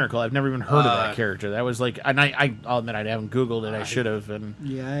Mr. Miracle? I've never even heard of that character. That was like, and I'll admit I haven't Googled it. I should have. And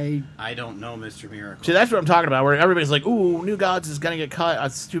yeah, I don't know Mr. Miracle. See, that's what I'm talking about. Where everybody's like, "Ooh, New Gods is gonna get cut.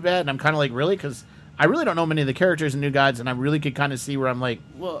 That's too bad." And I'm kind of like, really? Because I really don't know many of the characters in New Gods, and I really could kind of see where I'm like,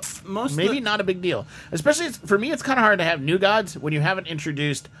 well, maybe not a big deal. Especially for me, it's kind of hard to have New Gods when you haven't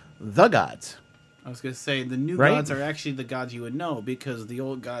introduced the Gods. I was going to say, the new gods are actually the gods you would know, because the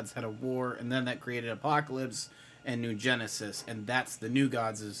old gods had a war, and then that created Apocalypse and New Genesis, and that's the new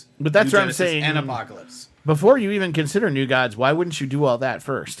gods but that's New what Genesis I'm saying. And Apocalypse. Before you even consider New Gods, why wouldn't you do all that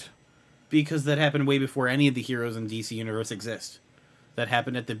first? Because that happened way before any of the heroes in DC Universe exist. That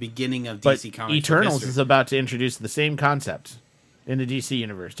happened at the beginning of DC Comics. Eternals is about to introduce the same concept in the DC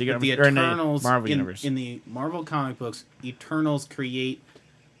Universe. The Eternals, in the Marvel Universe. In the Marvel comic books, Eternals create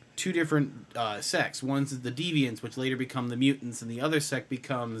two different sects. One's the Deviants, which later become the Mutants, and the other sect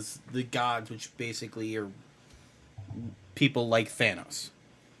becomes the Gods, which basically are people like Thanos.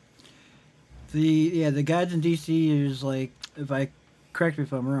 The gods in DC is like, correct me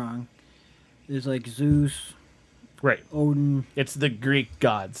if I'm wrong, is like Zeus, Right. Odin. It's the Greek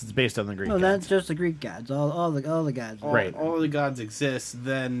gods. It's based on the Greek No, gods. that's just the Greek gods. All the gods. Right. All the gods exist.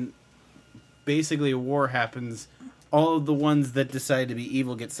 Then basically a war happens. All of the ones that decide to be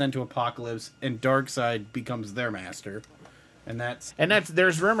evil get sent to Apocalypse, and Darkseid becomes their master. And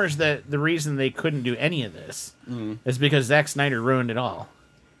There's rumors that the reason they couldn't do any of this is because Zack Snyder ruined it all.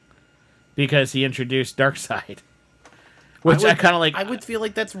 Because he introduced Darkseid. Which I kind of like. I would feel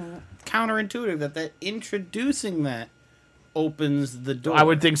like that's counterintuitive that introducing that opens the door. I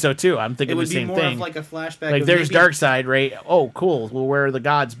would think so too. I'm it thinking would the be same more thing. of like a flashback. Like of there's maybe Darkseid, right? Oh, cool. Well, where are the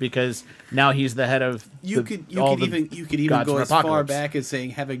gods? Because now he's the head of. You could even gods go from as far Apocalypse. back as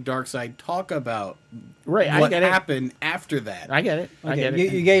saying having Darkseid talk about Right, I what get it. happened after that. I get it. I Okay, get you,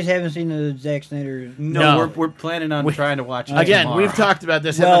 it. you guys haven't seen the Zack Snyder. No, No. we're planning on trying to watch it Again, tomorrow. we've talked about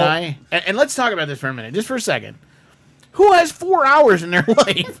this, Well- him and I. And let's talk about this for a minute, just for a second. Who has 4 hours in their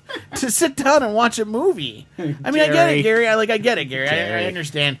life to sit down and watch a movie? I mean, I get it, Gary. I get it, Gary. I Gary.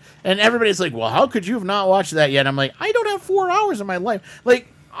 understand. And everybody's like, well, how could you have not watched that yet? I'm like, I don't have 4 hours in my life. Like,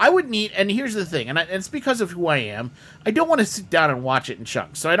 I would need, and here's the thing, and it's because of who I am. I don't want to sit down and watch it in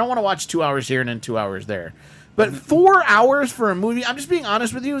chunks. So I don't want to watch 2 hours here and then 2 hours there. But 4 hours for a movie, I'm just being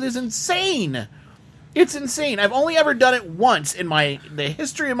honest with you, is insane. It's insane. I've only ever done it once in the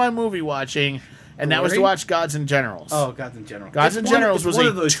history of my movie watching, and that was to Glory? watch Gods and Generals. Oh, Gods in General. Gods and Generals was one a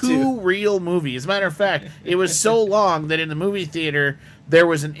of those 2 real movie. As a matter of fact, it was so long that in the movie theater there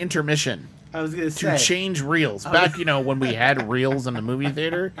was an intermission I was going to to say. change reels. Back, when we had reels in the movie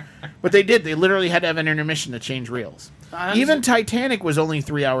theater. But they did. They literally had to have an intermission to change reels. Even Titanic was only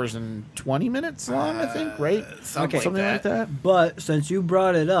 3 hours and 20 minutes long, I think, right? something Something like like that. But since you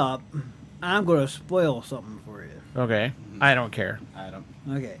brought it up, I'm going to spoil something for you. Okay. I don't care. I don't.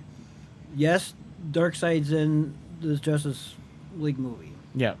 Okay. Yes, Darkseid's in this Justice League movie,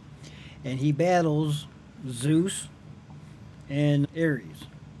 Yeah. and he battles Zeus and Ares.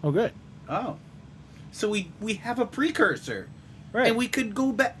 Oh, good. Oh. So we have a precursor. Right. And we could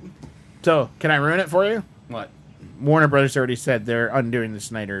go back. So, can I ruin it for you? What? Warner Brothers already said they're undoing the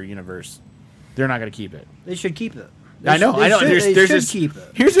Snyder universe. They're not going to keep it. They should keep it. I know. They should this, keep it.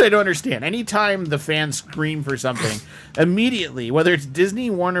 Here's what I don't understand. Anytime the fans scream for something, immediately, whether it's Disney,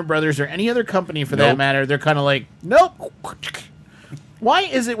 Warner Brothers, or any other company for that Nope. matter, they're kind of like, nope. Why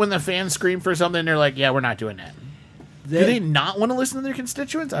is it when the fans scream for something, they're like, yeah, we're not doing that? Do they not want to listen to their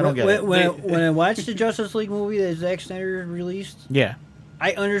constituents? I don't get it. When I watched the Justice League movie that Zack Snyder released, Yeah.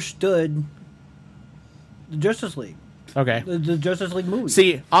 I understood the Justice League. Okay. The Justice League movie.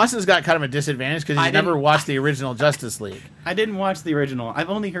 See, Austin's got kind of a disadvantage because I he's never didn't- watched the original Justice League. I didn't watch the original. I've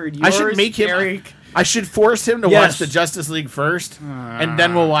only heard yours, I should make him. Eric. I should force him to Yes. watch the Justice League first, and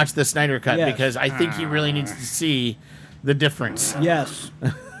then we'll watch the Snyder cut Yes. because I think he really needs to see the difference. Yes.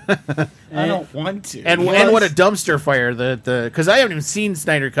 I don't want to. And what a dumpster fire because I haven't even seen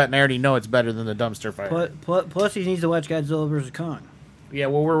Snyder cut and I already know it's better than the dumpster fire. Plus, he needs to watch Godzilla vs. Kong. Yeah,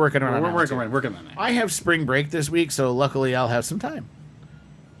 well, we're working on it. we're now, working too. on it. I have spring break this week, so luckily I'll have some time.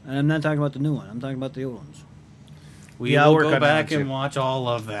 And I'm not talking about the new one. I'm talking about the old ones. We Yeah, I'll will work go on that back one, and too. watch all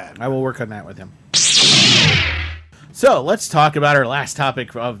of that. I will work on that with him. So let's talk about our last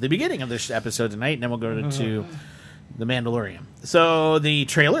topic of the beginning of this episode tonight, and then we'll go to The Mandalorian. So the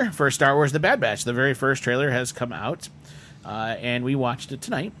trailer for Star Wars The Bad Batch, the very first trailer, has come out, and we watched it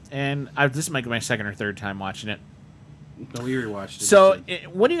tonight. And this might be my second or third time watching it. No, we rewatched it. So,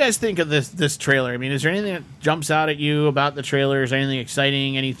 what do you guys think of this trailer? I mean, is there anything that jumps out at you about the trailer? Is there anything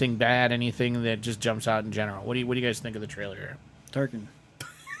exciting, anything bad, anything that just jumps out in general? What do you guys think of the trailer? Tarkin.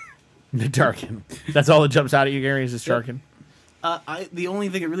 The Tarkin. That's all that jumps out at you, Gary, is this Tarkin? the only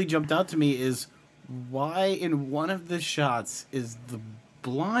thing that really jumped out to me is why in one of the shots is the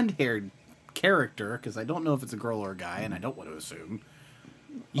blonde-haired character, because I don't know if it's a girl or a guy, and I don't want to assume,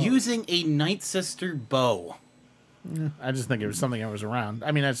 using a Night Sister bow. I just think it was something that was around.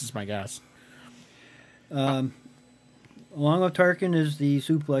 I mean, that's just my guess. Along with Tarkin is the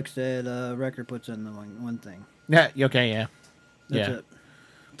suplex that Wrecker puts in the one thing. Yeah. Okay. Yeah. That's yeah. it.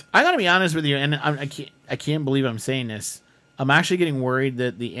 I gotta be honest with you, and I can't believe I'm saying this. I'm actually getting worried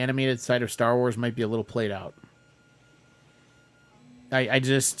that the animated side of Star Wars might be a little played out. I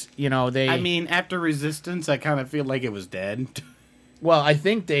just, they... I mean, after Resistance, I kind of feel like it was dead. Well, I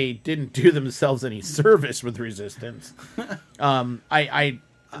think they didn't do themselves any service with Resistance. I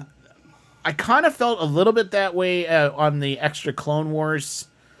kind of felt a little bit that way on the extra Clone Wars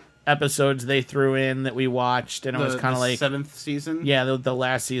episodes they threw in that we watched, and it was kind of like... 7th season? Yeah, the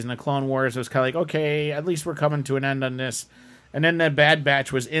last season of Clone Wars, it was kind of like, okay, at least we're coming to an end on this. And then the Bad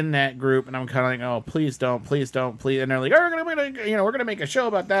Batch was in that group, and I'm kind of like, oh, please don't, please. And they're like, oh, we're gonna make a show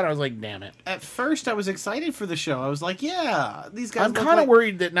about that. I was like, damn it. At first, I was excited for the show. I was like, yeah, these guys. I'm kind of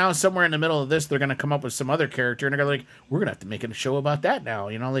worried that now somewhere in the middle of this, they're gonna come up with some other character, and they're gonna like, we're gonna have to make a show about that now.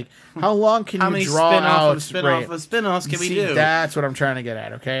 Like, how long can you draw out? Spin-offs can we do? That's what I'm trying to get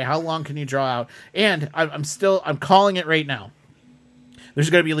at. Okay, how long can you draw out? And I'm calling it right now. There's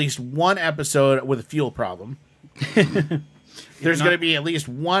gonna be at least one episode with a fuel problem. There's going to be at least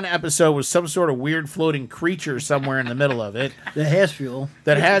one episode with some sort of weird floating creature somewhere in the middle of it. That has fuel.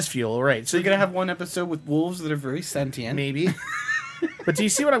 Right. So you're going to have one episode with wolves that are very sentient. Maybe. But do you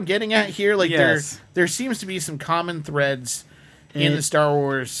see what I'm getting at here? Like, yes. there seems to be some common threads in the Star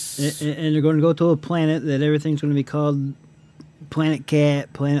Wars. And they're going to go to a planet that everything's going to be called Planet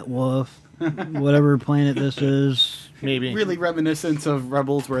Cat, Planet Wolf, whatever planet this is. Maybe. Really reminiscent of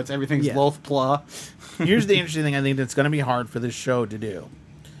Rebels, where everything's Wolf Plaw. Here's the interesting thing I think that's going to be hard for this show to do.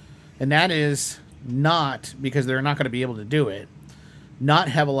 And that is not, because they're not going to be able to do it, not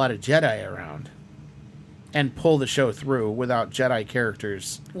have a lot of Jedi around and pull the show through without Jedi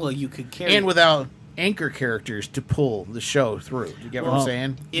characters. Well, you could carry... And without anchor characters to pull the show through. Do you get what I'm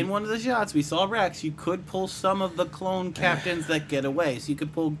saying? In one of the shots, we saw Rex. You could pull some of the clone captains that get away. So you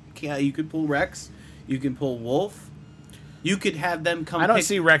could pull Rex. You can pull Wolf. You could have them come... I don't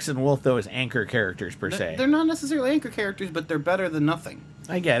see Rex and Wolf, though, as anchor characters, per se. They're not necessarily anchor characters, but they're better than nothing.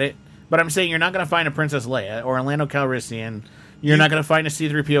 I get it. But I'm saying you're not going to find a Princess Leia or a Lando Calrissian. You're not going to find a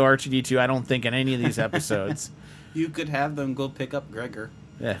C-3PO R2-D2, I don't think, in any of these episodes. You could have them go pick up Gregor.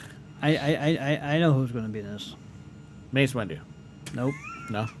 Yeah. I know who's going to be in this. Mace Windu. Nope.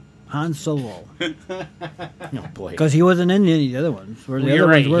 No? Han Solo. Oh, boy. Because he wasn't in any of the other ones. Where the You're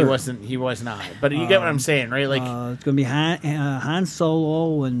other right. ones were. He was not. But you get what I'm saying, right? Like, it's going to be Han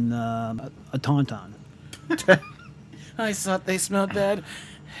Solo and a Tauntaun. I thought they smelled bad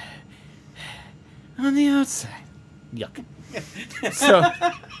on the outside. Yuck. So,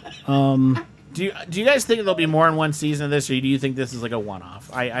 do you guys think there'll be more in one season of this, or do you think this is like a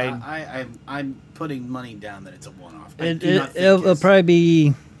one-off? I'm putting money down that it's a one-off. It'll probably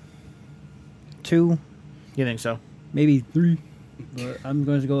be 2. You think so? Maybe 3. But I'm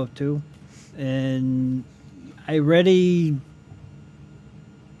going to go with 2. And I read a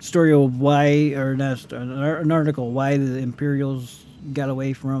story of why, or not, an article why the Imperials got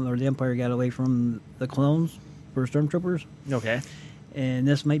away from, or the Empire got away from the clones for Stormtroopers. Okay. And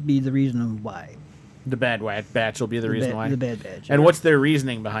this might be the reason why. The Bad Batch will be the reason why? The Bad Batch. And what's their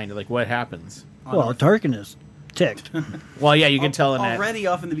reasoning behind it? Like, what happens? Well, Tarkin is ticked. Well, yeah, you can tell in that. Already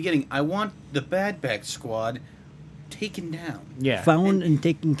off in the beginning, I want the Bad Batch squad taken down. Yeah. Found and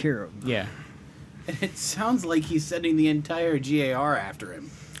taken care of. Yeah. And it sounds like he's sending the entire GAR after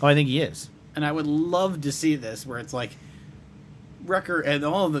him. Oh, I think he is. And I would love to see this, where it's like Wrecker and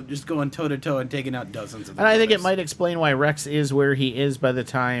all of them just going toe-to-toe and taking out dozens of them. And I think it might explain why Rex is where he is by the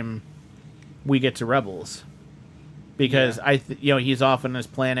time we get to Rebels. Because he's off on this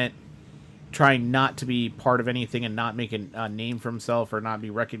planet trying not to be part of anything and not make a name for himself or not be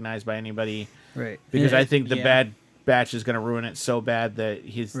recognized by anybody. Right. Because I think the Bad Batch is going to ruin it so bad that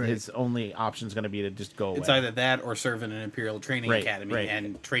his only option is going to be to just go away. It's either that or serve in an Imperial Training Academy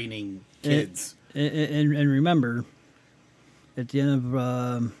and training kids. And remember, at the end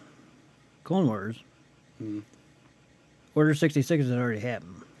of Clone Wars, Order 66 had already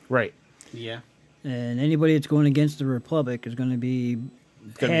happened. Right. Yeah. And anybody that's going against the Republic is going to be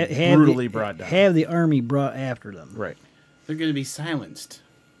brutally brought down. Have the army brought after them. Right. They're going to be silenced.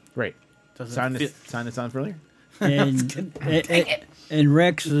 Right. Sign this sounds familiar? And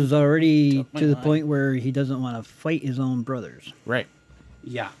Rex is already to the point where he doesn't want to fight his own brothers. Right.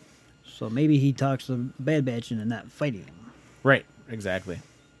 Yeah. So maybe he talks the Bad Batch into not fighting him. Right. Exactly.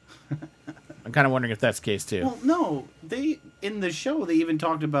 I'm kind of wondering if that's the case too. Well, no, in the show they even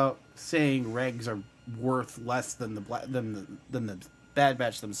talked about saying regs are worth less than the Bad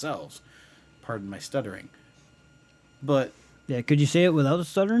Batch themselves. Pardon my stuttering. But yeah, could you say it without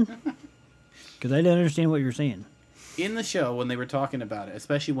stuttering? Because I didn't understand what you're saying. In the show, when they were talking about it,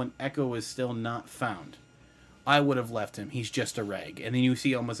 especially when Echo was still not found, I would have left him. He's just a reg. And then you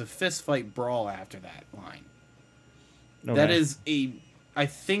see almost a fist fight brawl after that line. Okay. That is I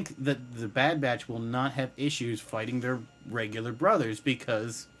think that the Bad Batch will not have issues fighting their regular brothers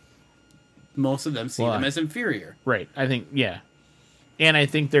because most of them see them as inferior. Right. I think, yeah. And I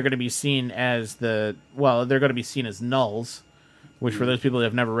think they're going to be seen as they're going to be seen as nulls, which for those people that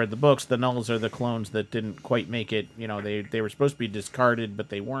have never read the books, the nulls are the clones that didn't quite make it. You know, they were supposed to be discarded, but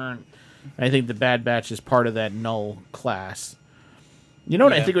they weren't. I think the Bad Batch is part of that null class. You know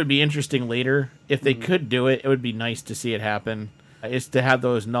what I Yeah. think would be interesting later? If they could do it, it would be nice to see it happen. Is to have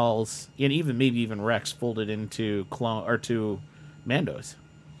those nulls, and even maybe even Rex, folded into clone or to Mandos.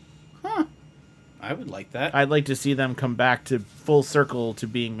 I would like that. I'd like to see them come back to full circle to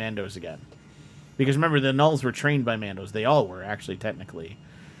being Mandos again. Because remember, the nulls were trained by Mandos. They all were, actually, technically.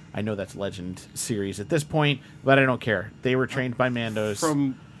 I know that's Legend series at this point, but I don't care. They were trained by Mandos.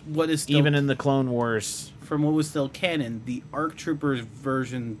 From what is still, Even in the Clone Wars. from what was still canon, the ARC Troopers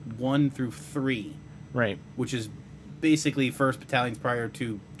version 1 through 3, Right. which is basically first battalions prior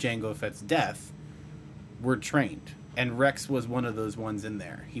to Jango Fett's death, were trained. And Rex was one of those ones in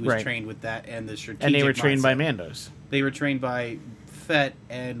there. He was Right. trained with that and the strategic And they were trained by mindset. Mandos. They were trained by Fett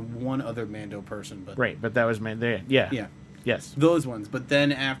and one other Mando person. But Right, but that was Yeah. Yeah. Yes. Those ones. But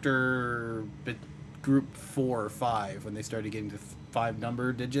then after Group 4 or 5, when they started getting to 5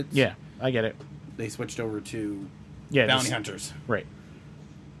 number digits, Yeah, I get it. they switched over to Yeah, bounty just- hunters. Right.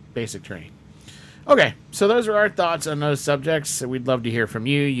 Basic training. Okay, so those are our thoughts on those subjects. We'd love to hear from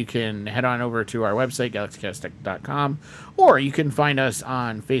you. You can head on over to our website, galaxycast.com, or you can find us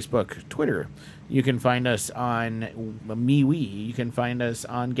on Facebook, Twitter. You can find us on MeWe. You can find us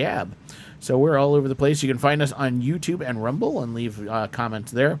on Gab. So we're all over the place. You can find us on YouTube and Rumble and leave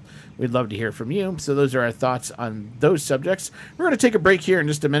comments there. We'd love to hear from you. So those are our thoughts on those subjects. We're going to take a break here in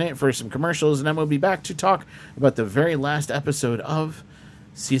just a minute for some commercials, and then we'll be back to talk about the very last episode of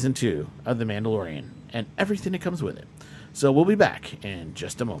Season 2 of The Mandalorian and everything that comes with it. So we'll be back in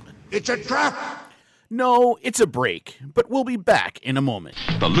just a moment. It's a trap! No, it's a break, but we'll be back in a moment.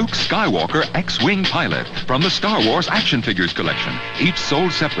 The Luke Skywalker X-Wing pilot from the Star Wars action figures collection, each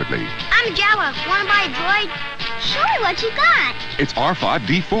sold separately. I'm Jawa. Want to buy a droid? Sure, what you got? It's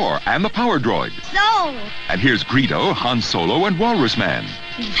R5-D4 and the Power Droid. So, And here's Greedo, Han Solo, and Walrus Man.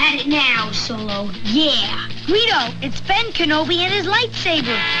 you've had it now, Solo. Yeah. Greedo, it's Ben Kenobi and his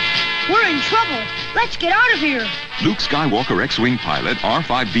lightsaber. We're in trouble. Let's get out of here. Luke Skywalker X-Wing pilot,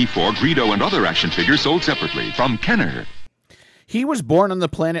 R5-D4, Greedo, and other action figures sold separately from Kenner. He was born on the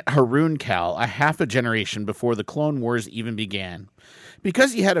planet Harun Cal a half a generation before the Clone Wars even began.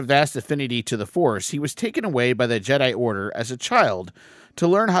 Because he had a vast affinity to the Force, he was taken away by the Jedi Order as a child to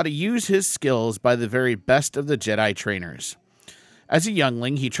learn how to use his skills by the very best of the Jedi trainers. As a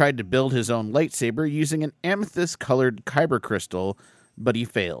youngling, he tried to build his own lightsaber using an amethyst-colored kyber crystal, but he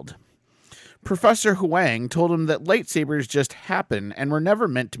failed. Professor Huang told him that lightsabers just happen and were never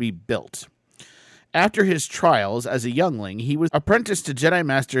meant to be built. After his trials as a youngling, he was apprenticed to Jedi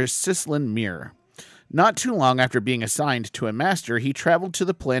Master Sislin Mir. Not too long after being assigned to a master, he traveled to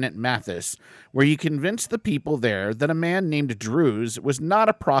the planet Mathis, where he convinced the people there that a man named Druz was not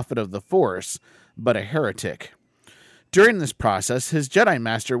a prophet of the Force, but a heretic. During this process, his Jedi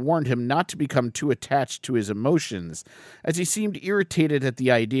Master warned him not to become too attached to his emotions, as he seemed irritated at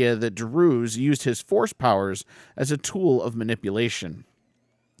the idea that Druz used his Force powers as a tool of manipulation.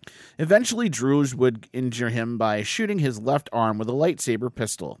 Eventually, Druz would injure him by shooting his left arm with a lightsaber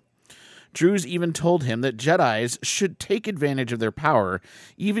pistol. Druz even told him that Jedis should take advantage of their power,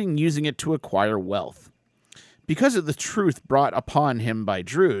 even using it to acquire wealth. Because of the truth brought upon him by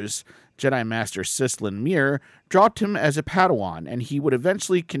Druz, Jedi Master Sislin Mir dropped him as a Padawan, and he would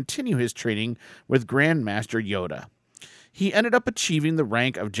eventually continue his training with Grand Master Yoda. He ended up achieving the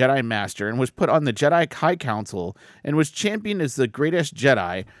rank of Jedi Master and was put on the Jedi High Council and was championed as the greatest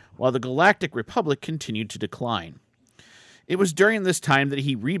Jedi, while the Galactic Republic continued to decline. It was during this time that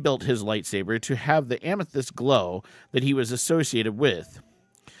he rebuilt his lightsaber to have the amethyst glow that he was associated with.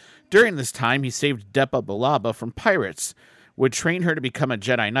 During this time, he saved Depa Billaba from pirates, would train her to become a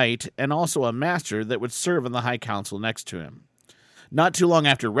Jedi Knight, and also a master that would serve on the High Council next to him. Not too long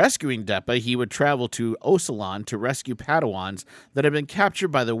after rescuing Depa, he would travel to Ocelon to rescue Padawans that had been captured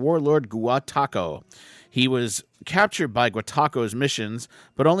by the warlord Guataco. He was captured by Guataco's missions,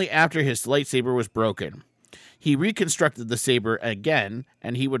 but only after his lightsaber was broken. He reconstructed the saber again,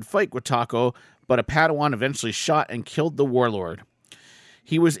 and he would fight Guataco, but a Padawan eventually shot and killed the warlord.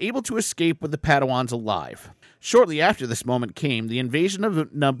 He was able to escape with the Padawans alive. Shortly after this moment came, the invasion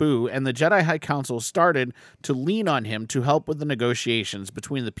of Naboo, and the Jedi High Council started to lean on him to help with the negotiations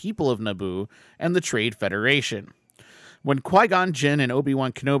between the people of Naboo and the Trade Federation. When Qui-Gon Jinn and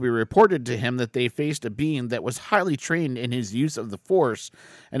Obi-Wan Kenobi reported to him that they faced a being that was highly trained in his use of the Force,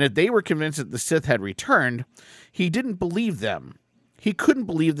 and that they were convinced that the Sith had returned, he didn't believe them. He couldn't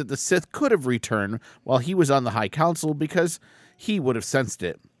believe that the Sith could have returned while he was on the High Council because he would have sensed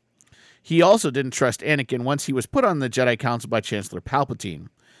it. He also didn't trust Anakin once he was put on the Jedi Council by Chancellor Palpatine.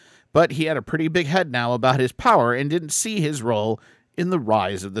 But he had a pretty big head now about his power and didn't see his role in the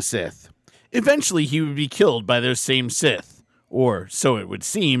rise of the Sith. Eventually, he would be killed by those same Sith. or so it would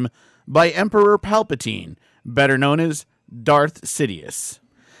seem, by Emperor Palpatine, better known as Darth Sidious.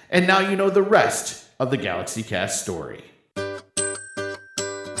 And now you know the rest of the Galaxy Cast story.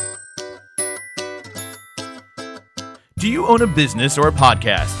 Do you own a business or a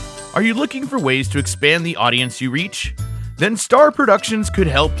podcast? Are you looking for ways to expand the audience you reach? Then Star Productions could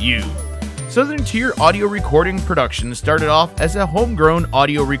help you. Southern Tier Audio Recording Productions started off as a homegrown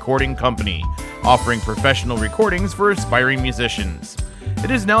audio recording company, offering professional recordings for aspiring musicians.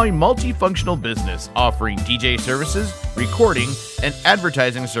 It is now a multifunctional business, offering DJ services, recording, and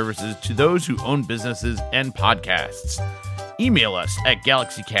advertising services to those who own businesses and podcasts. Email us at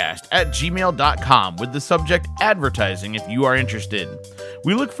galaxycast@gmail.com with the subject advertising if you are interested.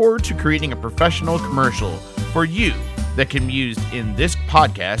 We look forward to creating a professional commercial for you that can be used in this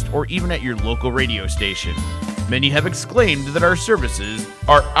podcast or even at your local radio station. Many have exclaimed that our services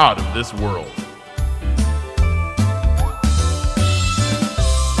are out of this world.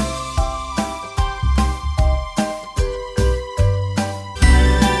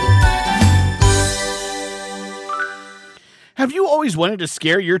 Have you always wanted to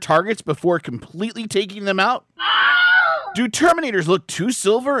scare your targets before completely taking them out? Do Terminators look too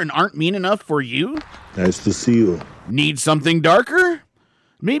silver and aren't mean enough for you? Nice to see you. Need something darker?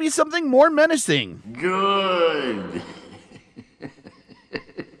 Maybe something more menacing? Good.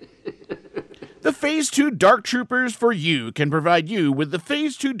 The Phase 2 Dark Troopers for you can provide you with the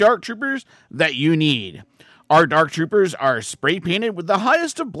Phase 2 Dark Troopers that you need. Our Dark Troopers are spray painted with the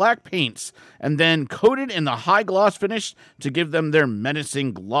highest of black paints and then coated in the high gloss finish to give them their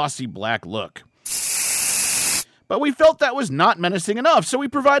menacing glossy black look. But we felt that was not menacing enough, so we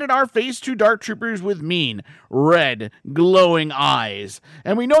provided our Phase 2 Dark Troopers with mean, red, glowing eyes.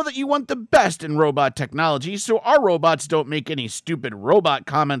 And we know that you want the best in robot technology, so our robots don't make any stupid robot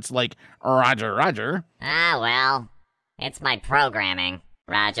comments like, "Roger, Roger." Ah, well, it's my programming.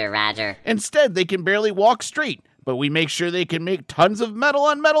 Roger, Roger. Instead, they can barely walk straight, but we make sure they can make tons of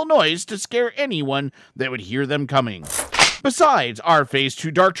metal-on-metal noise to scare anyone that would hear them coming. Besides, our Phase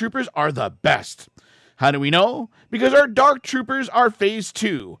 2 Dark Troopers are the best. How do we know? Because our Dark Troopers are Phase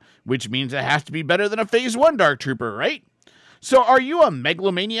 2, which means it has to be better than a Phase 1 Dark Trooper, right? So are you a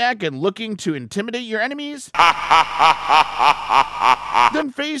megalomaniac and looking to intimidate your enemies?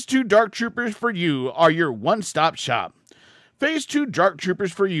 Then Phase 2 Dark Troopers for you are your one-stop shop. Phase 2 Dark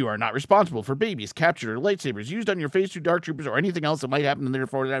Troopers for you are not responsible for babies captured or lightsabers used on your Phase 2 Dark Troopers or anything else that might happen in there.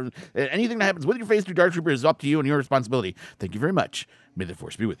 Anything that happens with your Phase 2 Dark Trooper is up to you and your responsibility. Thank you very much. May the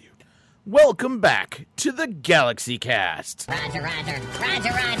Force be with you. Welcome back to the Galaxy Cast. Roger, Roger. Roger,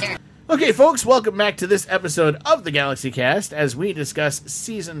 Roger. Okay, folks, welcome back to this episode of the Galaxy Cast as we discuss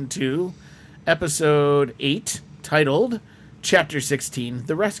Season 2, Episode 8, titled Chapter 16,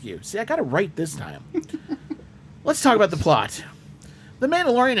 The Rescue. See, I got it right this time. Let's talk about the plot. The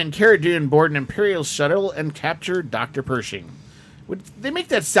Mandalorian and Cara Dune board an Imperial shuttle and capture Dr. Pershing. They make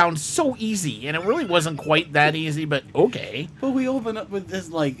that sound so easy, and it really wasn't quite that easy, but okay. But we open up with this,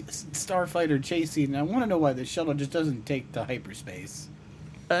 like, starfighter chase scene, and I want to know why the shuttle just doesn't take to hyperspace.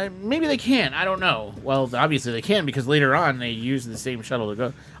 Maybe they can. I don't know. Well, obviously they can, because later on they use the same shuttle to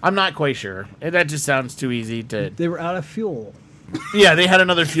go. I'm not quite sure. That just sounds too easy to... They were out of fuel. Yeah, they had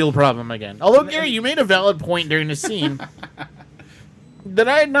another fuel problem again. Although, Gary, you made a valid point during the scene that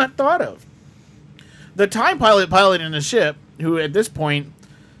I had not thought of. The TIE pilot piloting the ship, who at this point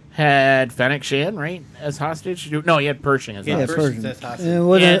had Fennec Shan, right, as hostage? No, he had Pershing as hostage. Pershing. That's hostage.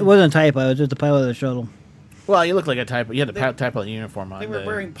 It wasn't a TIE pilot, it was just the pilot of the shuttle. Well, you look like a TIE pilot. You had a TIE pilot uniform on. They were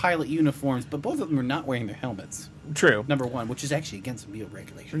wearing pilot uniforms, but both of them were not wearing their helmets. True. Number one, which is actually against meal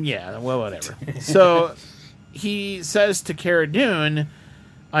regulation. Yeah, well, whatever. So he says to Cara Dune,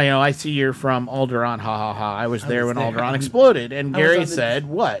 I see you're from Alderaan, ha ha ha. I was there when Alderaan exploded. And Gary said,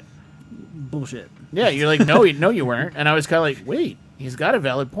 what? Bullshit. Yeah, you're like, no, you weren't. And I was kind of like, wait, he's got a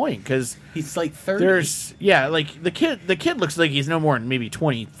valid point, because he's like 30. Like the kid looks like he's no more than maybe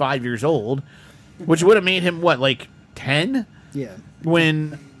 25 years old, which would have made him, what, like 10? Yeah.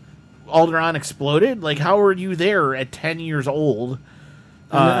 When Alderaan exploded? Like, how were you there at 10 years old?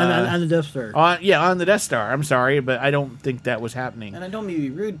 On the Death Star. On the Death Star. I'm sorry, but I don't think that was happening. And I don't mean to be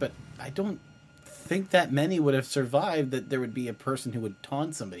rude, but I don't think that many would have survived that there would be a person who would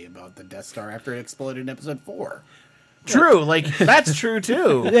taunt somebody about the Death Star after it exploded in Episode 4. True, like, that's true,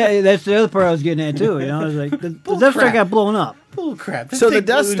 too. Yeah, that's the other part I was getting at, too. I was like, the Death Star got blown up. Bull crap. So the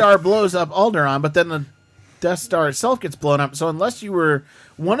Death Star blows up Alderaan, but then the Death Star itself gets blown up. So unless you were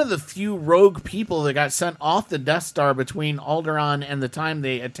one of the few rogue people that got sent off the Death Star between Alderaan and the time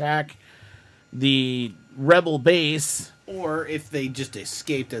they attack the Rebel base... Or if they just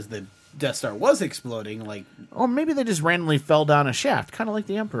escaped as the Death Star was exploding, like Or maybe they just randomly fell down a shaft, kind of like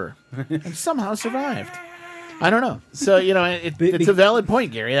the Emperor, and somehow survived. I don't know. So, it's a valid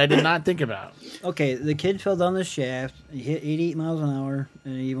point, Gary, I did not think about. Okay, the kid fell down the shaft. He hit 88 miles an hour,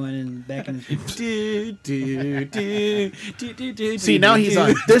 and he went back in his... See, now he's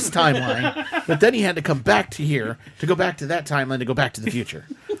on this timeline, but then he had to come back to here to go back to that timeline to go back to the future.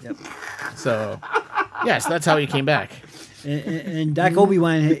 Yep. So, yes, that's how he came back. And Doc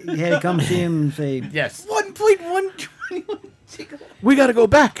Obi-Wan had to come see him and say, Yes. 1.121. We got to go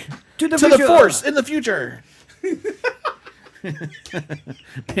back To the the future. Force in the future.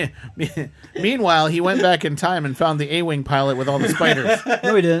 Meanwhile, he went back in time and found the A-Wing pilot with all the spiders.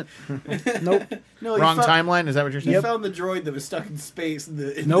 no, he didn't. Nope. No, he Wrong found, timeline? Is that what you're saying? He found the droid that was stuck in space.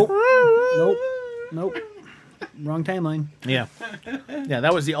 Nope. Nope. Wrong timeline. Yeah. Yeah,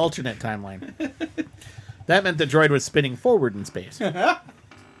 that was the alternate timeline. That meant the droid was spinning forward in space.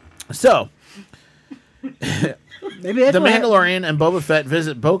 So, Maybe that's the what hap- Mandalorian and Boba Fett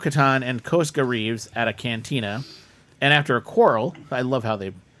visit Bo-Katan and Koska Reeves at a cantina. And after a quarrel,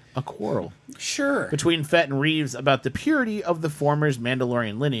 a quarrel Sure. between Fett and Reeves about the purity of the former's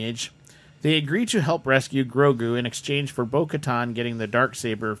Mandalorian lineage, they agree to help rescue Grogu in exchange for Bo-Katan getting the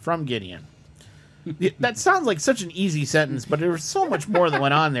Darksaber from Gideon. That sounds like such an easy sentence, but there was so much more that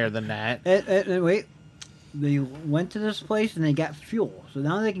went on there than that. Wait. They went to this place and they got fuel, so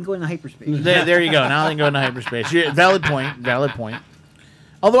now they can go into hyperspace. There you go. Now they can go into hyperspace. Valid point.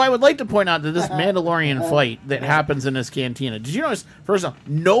 Although I would like to point out that this Mandalorian fight that happens in this cantina, did you notice, first off,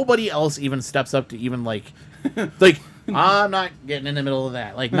 nobody else even steps up to even, like, I'm not getting in the middle of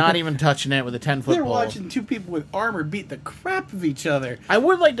that. Like, not even touching it with a 10-foot They're pole. watching two people with armor beat the crap of each other. I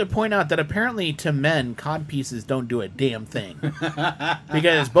would like to point out that apparently to men, codpieces don't do a damn thing.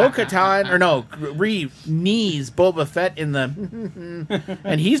 Because Reeve knees Boba Fett in the...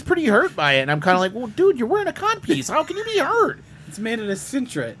 and he's pretty hurt by it. And I'm kind of like, well, dude, you're wearing a codpiece. How can you be hurt? It's made out of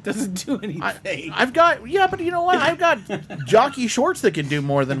Sintra. It doesn't do anything. But you know what? I've got jockey shorts that can do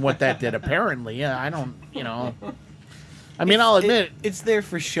more than what that did, apparently. Yeah, I don't, I mean, I'll admit, it's there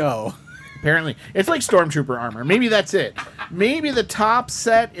for show. apparently. It's like Stormtrooper armor. Maybe that's it. Maybe the top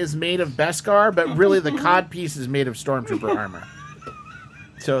set is made of Beskar, but really the codpiece is made of Stormtrooper armor.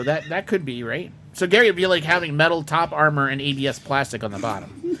 So that could be, right? So Gary would be like having metal top armor and ABS plastic on the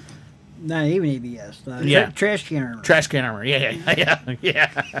bottom. Not even ABS. Yeah. Trash can armor. Trash can armor.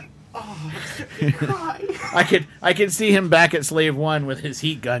 Yeah. Oh, I could see him back at Slave 1 with his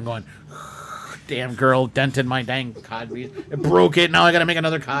heat gun going, damn girl dented my dang codpiece. It broke it. Now I got to make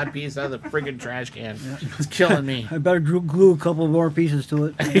another codpiece out of the friggin' trash can. It's killing me. I better glue a couple more pieces to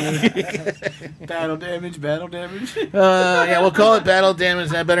it. Battle damage. Yeah, we'll call it battle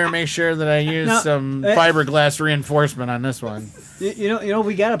damage. I better make sure that I use some fiberglass reinforcement on this one. You know,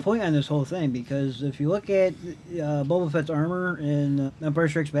 we got a point on this whole thing because if you look at Boba Fett's armor in Empire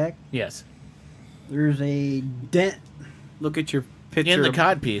Strikes Back, Yes. there's a dent. Look at your picture. In the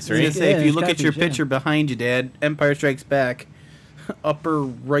codpiece, I was gonna right? say, Yeah, if you it's look at your codpiece, yeah. picture behind you, Dad, Empire Strikes Back, upper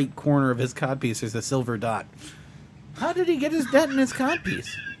right corner of his codpiece is a silver dot. How did he get his dent in his codpiece?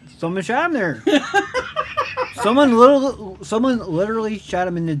 Someone shot him there. Someone literally shot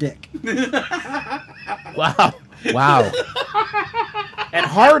him in the dick. Wow. And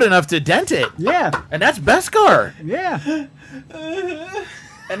hard enough to dent it. Yeah, And that's Beskar. yeah.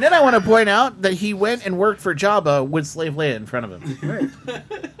 And then I want to point out that he went and worked for Jabba with Slave Leia in front of him. Right.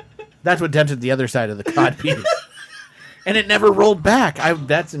 That's what dented the other side of the codpiece. And it never rolled back.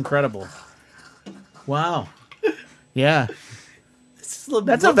 That's incredible. Wow. Yeah.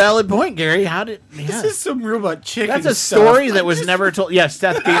 That's a valid point, Gary. This is some robot chicken. That's a stuff. story that was never told. Yes,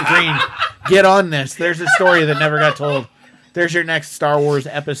 Seth B. Green, get on this. There's a story that never got told. There's your next Star Wars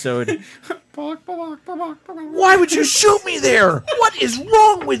episode. Why would you shoot me there? What is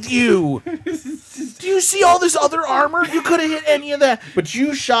wrong with you? Do you see all this other armor? You could have hit any of that, but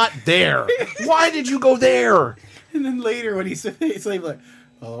you shot there. Why did you go there? And then later when he's like,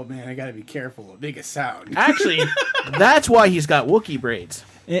 oh man, I gotta be careful. It'll make a sound. Actually, that's why he's got Wookiee braids.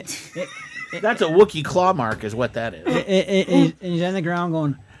 That's a Wookiee claw mark is what that is. And he's on the ground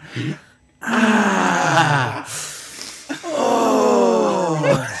going,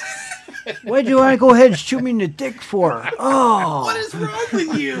 why'd you want to go ahead and shoot me in the dick for? Oh. What is wrong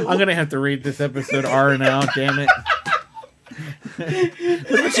with you? I'm gonna have to read this episode R now. Damn it!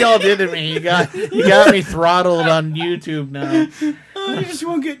 Look what y'all did to me. You got me throttled on YouTube now. Oh, you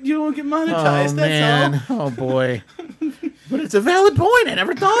won't get monetized. Oh that's man! all. Oh boy! But it's a valid point. I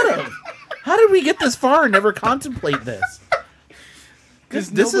never thought of. How did we get this far and never contemplate this?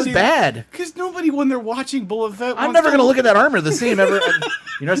 This is bad. Because nobody, when they're watching Boba Fett, I'm never going to look at that armor the same ever.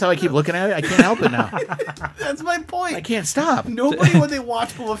 You notice how I keep looking at it? I can't help it now. That's my point. I can't stop. Nobody, when they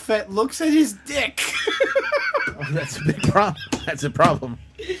watch Boba Fett, looks at his dick. That's a big problem. That's a problem.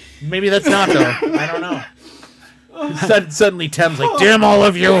 Maybe that's not, though. I don't know. Suddenly Tem's like, damn all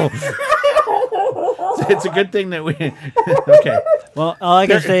of you. It's a good thing that we... Okay. Well, all I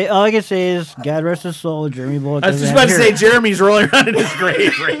can say is, God rest his soul, Jeremy Bullock. I was just about to say, Jeremy's rolling around in his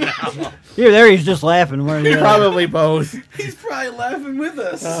grave right now. Here, there, he's just laughing. One or the other. Probably both. He's probably laughing with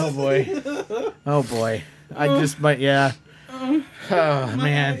us. Oh, boy. Oh, boy. I just might, yeah. Oh,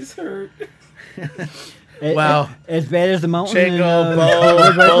 man. Eyes hurt. Wow. As bad as the mountain. Jango,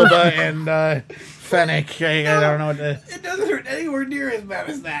 Boba, and Fennec. I don't know what to... It doesn't hurt anywhere near as bad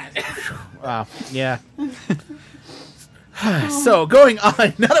as that. Wow. Yeah. So going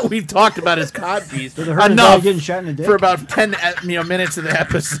on, now that we've talked about his codpiece enough getting shot in the dick. for about 10 minutes of the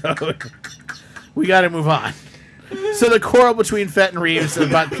episode, we got to move on. So the quarrel between Fett and Reeves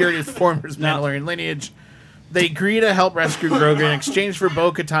about Puritan's former Mandalorian lineage, they agree to help rescue Grogu in exchange for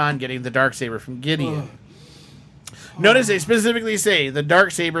Bo-Katan getting the Darksaber from Gideon. Notice they specifically say the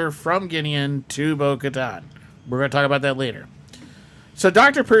Darksaber from Gideon to Bo-Katan. We're going to talk about that later. So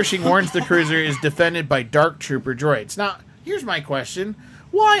Dr. Pershing warns the cruiser is defended by Dark Trooper droids. Now, here's my question.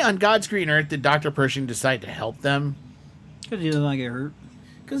 Why on God's green earth did Dr. Pershing decide to help them? Because he doesn't want to get hurt.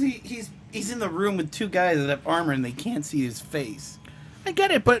 Because he's in the room with two guys that have armor and they can't see his face. I get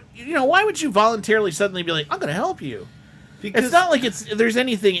it, but why would you voluntarily suddenly be like, I'm going to help you? Because it's not like there's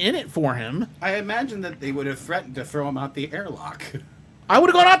anything in it for him. I imagine that they would have threatened to throw him out the airlock. I would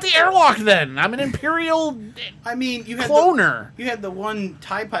have gone out the airlock then. I'm an Imperial I mean, you had cloner. You had the one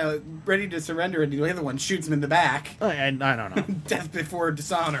TIE pilot ready to surrender and the other one shoots him in the back. I don't know. Death before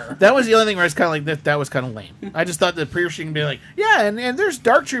dishonor. That was the only thing where I was kind of like, that was kind of lame. I just thought that Pershing would be like, yeah, and there's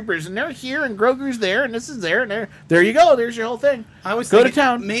Dark Troopers, and they're here, and Grogu's there, and this is there, and there you go. There's your whole thing. I was Go to thinking,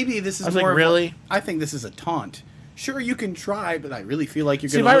 town. Maybe this is I was more like, of really? I think this is a taunt. Sure, you can try, but I really feel like you're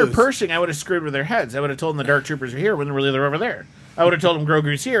See, going if to I lose. were Pershing, I would have screwed with their heads. I would have told them the Dark Troopers are here when really they're over there. I would have told them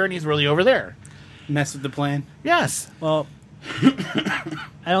Grogu's here, and he's really over there. Mess with the plan. Yes. Well, I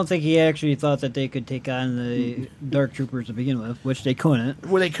don't think he actually thought that they could take on the Dark Troopers to begin with, which they couldn't.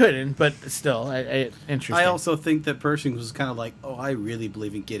 Well, they couldn't, but still, interesting. I also think that Pershing was kind of like, oh, I really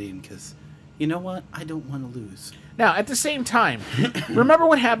believe in Gideon because, you know what? I don't want to lose. Now, at the same time, remember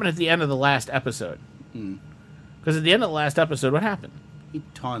what happened at the end of the last episode? Because at the end of the last episode, what happened? He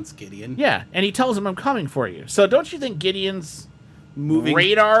taunts Gideon. Yeah, and he tells him, I'm coming for you. So don't you think Gideon's Moving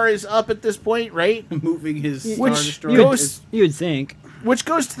radar is up at this point, right? moving his Star Which Destroyer. goes, You would think. which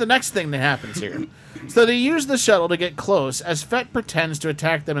goes to the next thing that happens here. So they use the shuttle to get close as Fett pretends to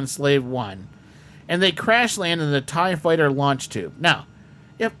attack them in Slave 1. And they crash land in the TIE fighter launch tube. Now,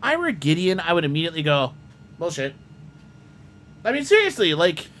 if I were Gideon, I would immediately go, bullshit. I mean, seriously,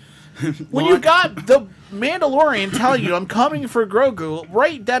 like, when you got the Mandalorian telling you, I'm coming for Grogu,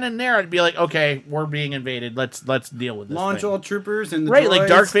 right then and there, I'd be like, okay, we're being invaded. Let's deal with this Launch thing. all troopers and the Right, like droids.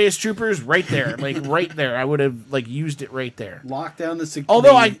 dark face troopers, right there, like right there. I would have like used it right there. Lock down the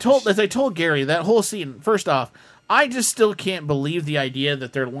Although as I told Gary, that whole scene. First off, I just still can't believe the idea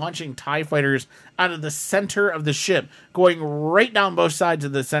that they're launching TIE fighters out of the center of the ship, going right down both sides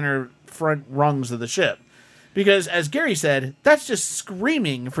of the center front rungs of the ship. Because, as Gary said, that's just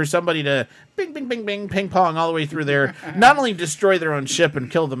screaming for somebody to bing, bing, bing, bing, ping pong all the way through there. Not only destroy their own ship and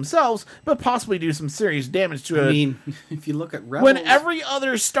kill themselves, but possibly do some serious damage to I mean, if you look at Rebels, when every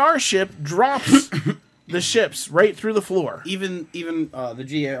other starship drops the ships right through the floor. even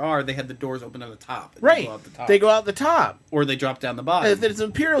the GAR, they had the doors open at the top. And Right. They go out They go out the top. the top. Or they drop down the bottom. If it's an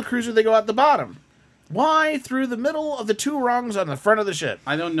Imperial cruiser, they go out the bottom. Why through the middle of the two rungs on the front of the ship?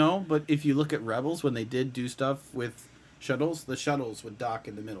 I don't know, but if you look at Rebels, when they did do stuff with shuttles, the shuttles would dock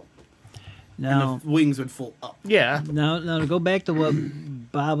in the middle. Now, And the wings would fold up. Yeah. now to go back to what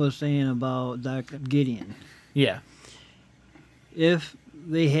Bob was saying about Dr. Gideon. Yeah. If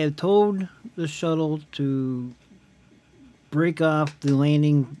they had told the shuttle to break off the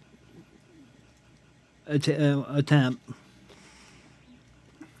landing attempt,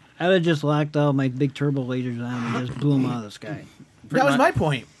 I would have just locked all my big turbo lasers on and just blew them out of the sky. That was my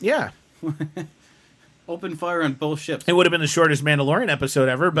point. Yeah. Open fire on both ships. It would have been the shortest Mandalorian episode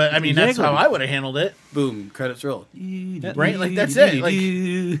ever, but I mean, that's Exactly. how I would have handled it. Boom. Credits roll. Right? Like, that's it. Like,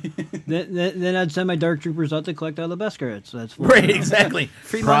 Then I'd send my Dark Troopers out to collect all the Beskar. That's right, exactly.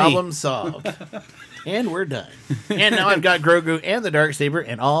 Free Problem money. solved. And we're done. And now I've got Grogu and the Darksaber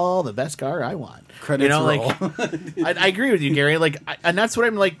and all the Beskar I want. Credits roll. Like, I agree with you, Gary. Like, and that's what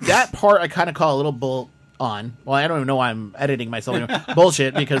I'm like. That part I kind of call a on. Well, I don't even know why I'm editing myself. Anyway.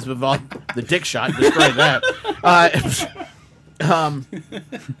 Bullshit, because of all the dick shot destroyed that.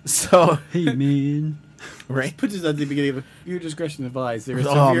 So, Hey, man. right? Put this at the beginning of your discretion advised. There is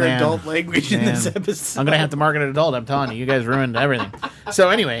Oh, severe man. adult language in this Man. episode. I'm gonna have to mark it adult. I'm telling you, you guys ruined everything. So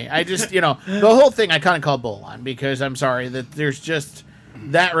anyway, I just the whole thing I kind of call bull on because I'm sorry that there's just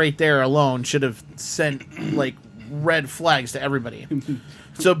that right there alone should have sent like red flags to everybody.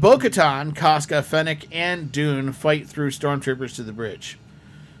 So Bo-Katan, Casca, Fennec, and Dune fight through stormtroopers to the bridge.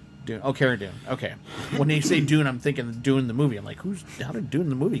 Dune. Oh, Cara Dune. Okay. When you say Dune, I'm thinking Dune the movie. I'm like, how did Dune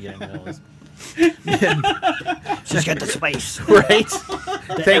the movie get into all this? Just got the spice Right?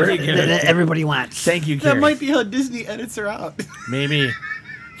 Thank you, Gary. that everybody wants. Thank you, That Gary. might be how Disney edits her out. Maybe.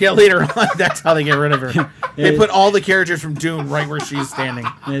 Yeah, later on, that's how they get rid of her. They put all the characters from Dune right where she's standing.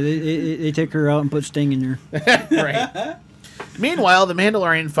 Yeah, they took her out and put Sting in there. Right. Meanwhile, the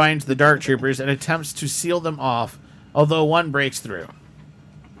Mandalorian finds the Dark Troopers and attempts to seal them off, although one breaks through.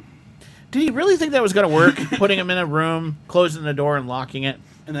 Did he really think that was going to work? Putting him in a room, closing the door, and locking it?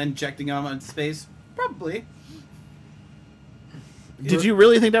 And then injecting them on space? Probably. Did you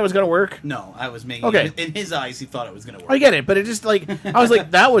really think that was going to work? No, I was making Okay. it. In his eyes, he thought it was going to work. I get it, but it just like I was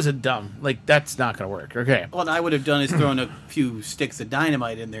like, that was a dumb. Like that's not going to work. Okay. What I would have done is thrown a few sticks of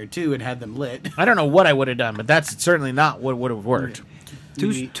dynamite in there, too, and had them lit. I don't know what I would have done, but that's certainly not what would have worked.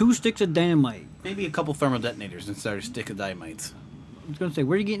 Two sticks of dynamite. Maybe a couple thermal detonators instead of a stick of dynamites. I was going to say,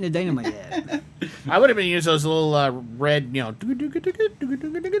 where are you getting the dynamite at? I would have been using those little red, Oh, the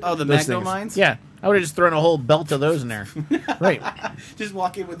those Magno things. mines? Yeah, I would have just thrown a whole belt of those in there. Right. Just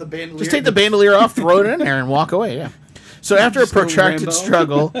walk in with the bandolier. Just take the bandolier off, throw it in there, and walk away. Yeah. So after a Just go protracted Rambo.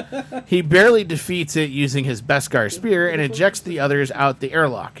 struggle, he barely defeats it using his Beskar spear and ejects the others out the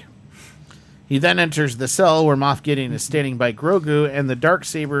airlock. He then enters the cell where Moff Gideon is standing by Grogu and the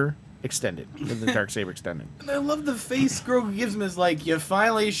Darksaber extended. With the Darksaber extended. I love the face Grogu gives him is like, you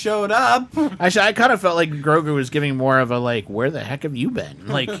finally showed up. Actually, I kind of felt like Grogu was giving more of a like, "Where the heck have you been?"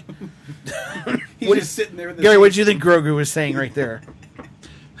 Like, He's just sitting there with the Gary, what did you think Grogu was saying right there?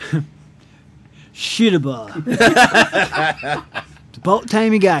 Shitaba. It's about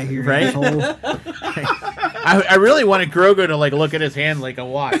time you got here, Right? asshole. I really wanted Grogu to like look at his hand like a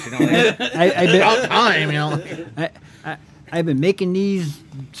watch. You know, like, about time. You know. I've been making these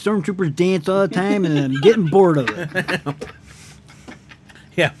stormtroopers dance all the time, and I'm getting bored of it.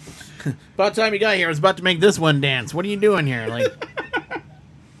 Yeah. About time you got here. I was about to make this one dance. What are you doing here? Like,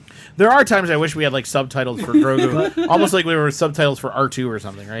 there are times I wish we had like subtitles for Grogu, almost like we were subtitles for R2 or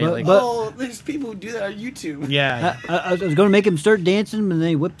something, right? But- Like, but- Oh, there's people who do that on YouTube. yeah. I was going to make him start dancing, and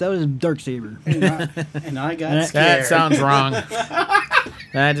they whipped out his Darksaber. And I got scared. That sounds wrong.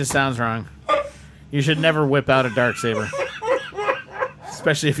 That just sounds wrong. You should never whip out a Darksaber,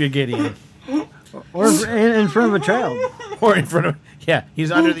 especially if you're Gideon Or in front of a child. or in front of. Yeah, he's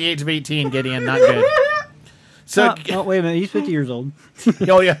under the age of 18. Gideon, not good. So, Oh, wait a minute. He's 50 years old.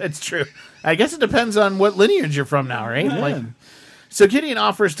 oh yeah, it's true. I guess it depends on what lineage you're from now, right? Like, so Gideon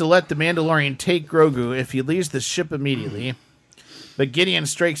offers to let the Mandalorian take Grogu if he leaves the ship immediately, but Gideon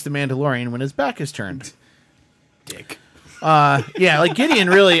strikes the Mandalorian when his back is turned. Dick. Yeah, like Gideon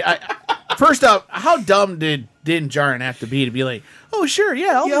really. First off, how dumb did Din Djarin have to be like, oh sure,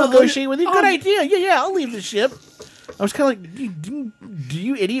 yeah, I'll negotiate with you. Good idea. Yeah, I'll leave the ship. I was kind of like, do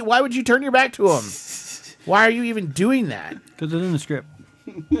you idiot? Why would you turn your back to him? Why are you even doing that? Because it's in the script.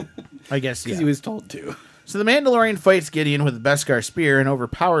 I guess yeah. He was told to. So the Mandalorian fights Gideon with the Beskar spear and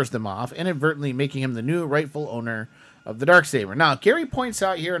overpowers them off, inadvertently making him the new rightful owner of the Darksaber. Now, Gary points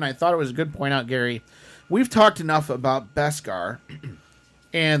out here, and I thought it was a good point out, Gary, we've talked enough about Beskar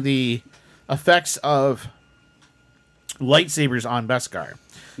and the effects of lightsabers on Beskar.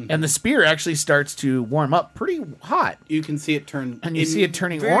 And the spear actually starts to warm up pretty hot. You can see it turn. And you see it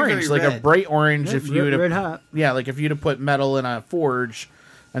turning very, orange, very like a red. bright orange if you Red hot. yeah, like if you'd have put metal in a forge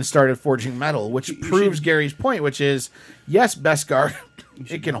and started forging metal, which proves Gary's point, which is, yes, Beskar,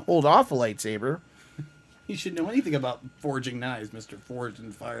 it can hold off a lightsaber. You should know anything about forging knives, Mr. Forge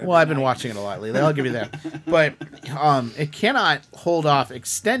and Fire. Well, I've been watching it a lot lately. I'll give you that. But it cannot hold off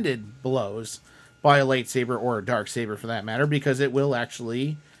extended blows by a lightsaber or a darksaber for that matter, because it will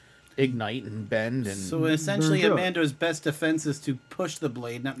actually ignite and bend. And So essentially, Burn through it. Amando's best defense is to push the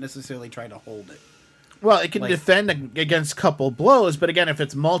blade, not necessarily try to hold it. well, it can like- defend against a couple blows, but again, if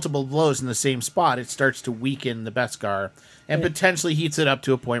it's multiple blows in the same spot, it starts to weaken the Beskar and potentially heats it up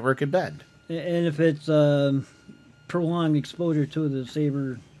to a point where it could bend. And if it's prolonged exposure to the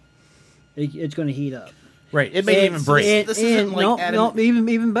saber, it's going to heat up. Right. It may even break. And, This isn't and like no,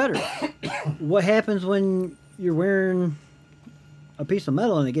 even better. What happens when you're wearing a piece of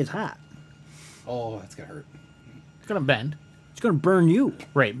metal and it gets hot? Oh, that's gonna hurt. It's gonna bend. It's going to burn you.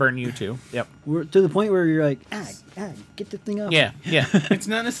 Right, burn you too. Yep. We're to the point where you're like, get the thing off. Yeah, yeah. It's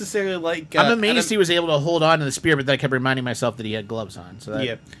not necessarily like I'm amazed he was able to hold on to the spear, but then I kept reminding myself that he had gloves on, so that,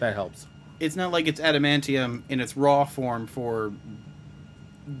 Yeah. that helps. It's not like it's adamantium in its raw form for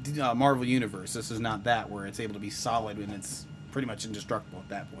Marvel Universe. This is not that, where it's able to be solid and it's pretty much indestructible at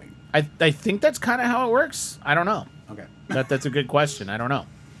that point. I think that's kind of how it works. I don't know. Okay. That's a good question. I don't know.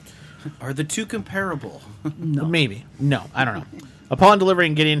 Are the two comparable? No. Maybe. No, I don't know. Upon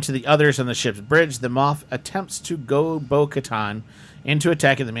delivering Gideon to the others on the ship's bridge, the Moff attempts to goad Bo-Katan into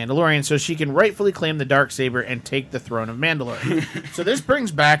attacking the Mandalorian so she can rightfully claim the Darksaber and take the throne of Mandalore. So this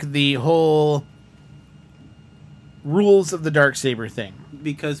brings back the whole rules of the Darksaber thing.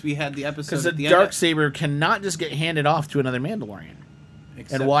 Because we had the episode Because the at the end. Darksaber cannot just get handed off to another Mandalorian.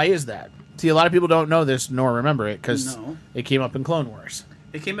 Except And why is that? See, a lot of people don't know this nor remember it because No. it came up in Clone Wars.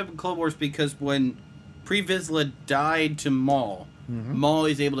 It came up in Clone Wars because when Pre Vizsla died to Maul, Maul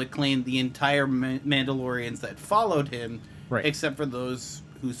is able to claim the entire Mandalorians that followed him, Right. except for those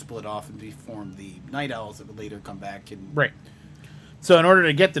who split off and formed the Night Owls that would later come back and Right. So in order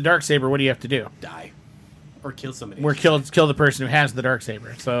to get the Darksaber, what do you have to do? die. Or kill somebody. Kill the person who has the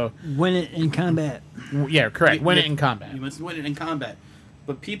Darksaber. So, Win it in combat. yeah, correct. Win it in combat. You must win it in combat.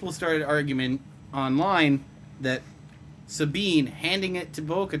 But people started arguing online that Sabine handing it to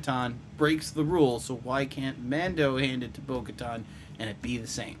Bo-Katan breaks the rules, so why can't Mando hand it to Bo-Katan and it be the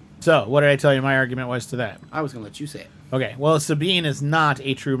same? So, what did I tell you my argument was to that? I was going to let you say it. Okay, well, Sabine is not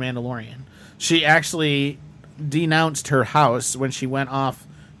a true Mandalorian. She actually denounced her house when she went off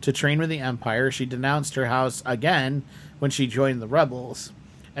to train with the Empire. She denounced her house again when she joined the Rebels.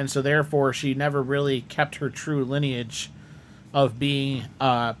 And so, therefore, she never really kept her true lineage of being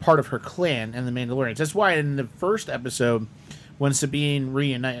part of her clan and the Mandalorians. That's why in the first episode, when Sabine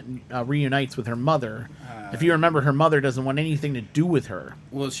reunites with her mother, if you remember, her mother doesn't want anything to do with her.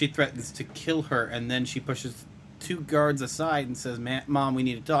 Well, she threatens to kill her, and then she pushes two guards aside and says, Mom, we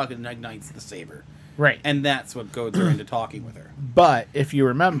need to talk, and ignites the saber. Right. And that's what goads her into talking with her. But if you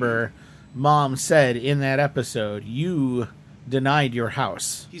remember, Mom said in that episode, you denied your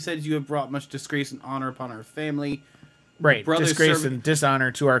house. He said, you have brought much disgrace and honor upon our family. Right. Brothers Disgrace serve- and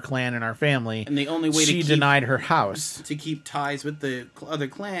dishonor to our clan and our family. And the only way she denied her house. to keep ties with the other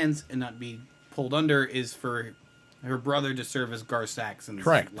clans and not be pulled under is for her brother to serve as Gar Saxon's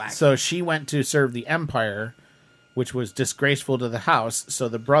Correct. lackey. So she went to serve the Empire, which was disgraceful to the house. So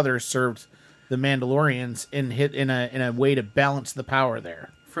the brother served the Mandalorians in a way to balance the power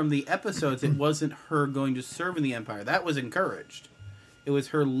there. From the episodes, it wasn't her going to serve in the Empire. That was encouraged. It was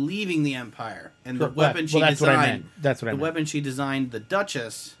her leaving the Empire. And the weapon she that's what I designed... meant. That's what I the meant. weapon she designed, the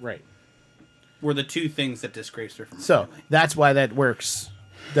Duchess, Right. were the two things that disgraced her from her So family. that's why that works.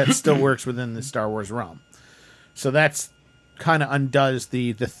 That still works within the Star Wars realm. So that's kind of undoes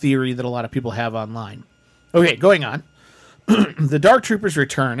the theory that a lot of people have online. Okay, going on. The Dark Troopers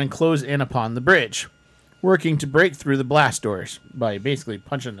return and close in upon the bridge, working to break through the blast doors by basically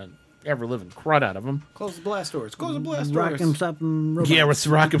punching the ever-living crud out of them. Close the blast doors. Close the blast doors. Rock'em Sock'em Robot. Yeah, with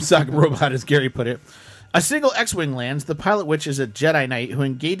Rock'em Sock'em Robot, as Gary put it. A single X-Wing lands, the pilot which is a Jedi Knight who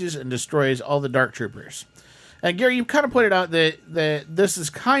engages and destroys all the Dark Troopers. And Gary, you kind of pointed out that this is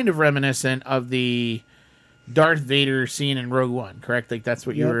kind of reminiscent of the Darth Vader scene in Rogue One, correct? Like, that's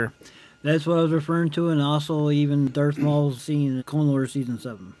what you Yep. were... That's what I was referring to, and also even Darth Maul's scene in Clone Wars Season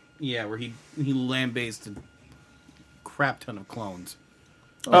 7. Yeah, where he lambasted a crap ton of clones.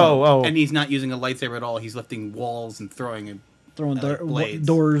 Oh. And he's not using a lightsaber at all. He's lifting walls and throwing blades.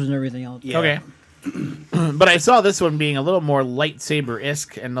 Doors and everything else. Yeah. Okay. But I saw this one being a little more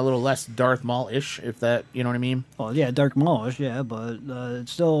lightsaber-esque and a little less Darth Maul-ish, if that, you know what I mean? Well, yeah, Darth Maulish, yeah, but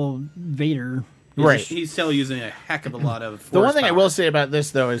it's still Vader. Right. He's still using a heck of a lot of force The one thing I power. will say about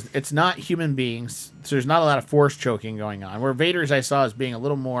this, though, is it's not human beings, so there's not a lot of force choking going on. Where Vader's I saw as being a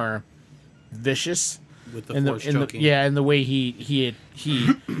little more vicious with the in force choking. in the way he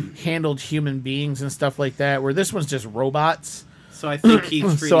handled human beings and stuff like that. Where this one's just robots. So I think he's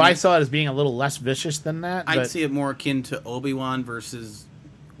treating So I it- saw it as being a little less vicious than that. I'd but see it more akin to Obi-Wan versus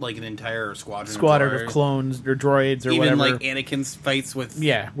like an entire squadron of droids. clones or droids or Even whatever. like Anakin's fights with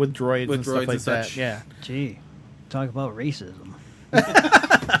with droids with and droids stuff like and that. such. Yeah. Gee, talk about racism.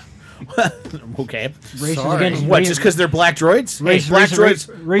 Okay. Races against What? Just because they're black droids? Race- Hey, black race- droids.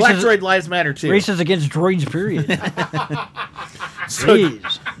 race- Black races- droid lives matter too. races against droids. Period. So,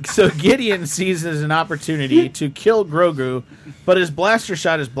 Jeez. so Gideon seizes an opportunity to kill Grogu, but his blaster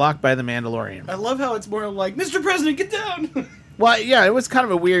shot is blocked by the Mandalorian. I love how it's more like, Mr. President, get down! Well, yeah, it was kind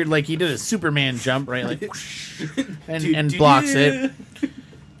of a weird, like he did a Superman jump, right? Like, whoosh, and blocks it.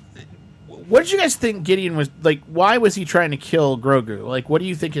 What did you guys think Gideon was like? Why was he trying to kill Grogu? Like, what do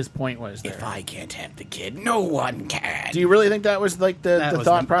you think his point was there? If I can't have the kid, no one can. Do you really think that was like the was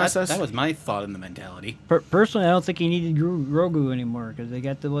thought the- process? That was my thought in the mentality. Personally, I don't think he needed Grogu anymore because they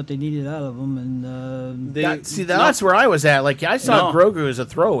got what they needed out of him, and that's where I was at. Like, I saw No. Grogu as a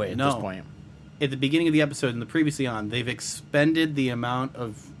throwaway at No. this point. At the beginning of the episode and the previously on, they've expended the amount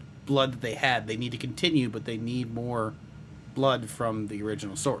of blood that they had. They need to continue, but they need more blood from the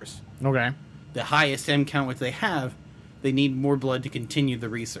original source. Okay. The highest M count which they have, they need more blood to continue the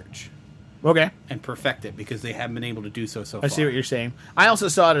research Okay. and perfect it because they haven't been able to do so far. I see what you're saying. I also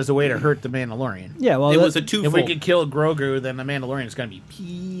saw it as a way to hurt the Mandalorian. yeah, well, It was a If twofold. we could kill Grogu, then the Mandalorian is going to be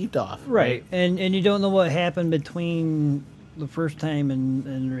peeved off. right, and you don't know what happened between the first time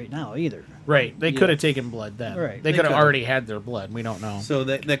and right now either. Right. They could have taken blood then. Right. They They could have could've. already had their blood. We don't know. So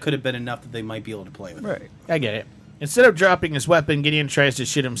that could have been enough that they might be able to play with. Right. I get it. Instead of dropping his weapon, Gideon tries to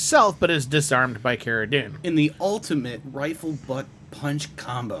shoot himself, but is disarmed by Cara Dune. In the ultimate rifle butt punch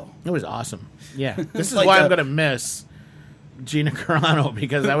combo. It was awesome. Yeah. This is Like why I'm a- going to miss Gina Carano,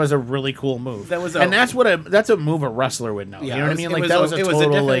 because that was a really cool move. That was and that's a move a wrestler would know. Yeah, you know what I mean? Like, it that was a it total,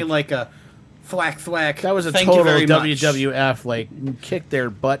 definitely like, like a thwack. that was a Thank you total very much. WWF, like, kick their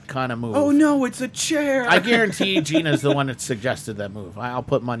butt kind of move. Oh no, it's a chair. I guarantee Gina's the one that suggested that move. I'll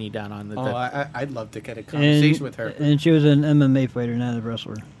put money down on the. Oh, I'd love to get a conversation with her. And she was an MMA fighter, not a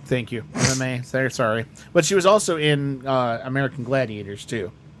wrestler. Thank you, MMA. Sorry, but she was also in American Gladiators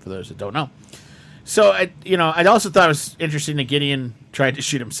too. For those that don't know, so I also thought it was interesting that Gideon tried to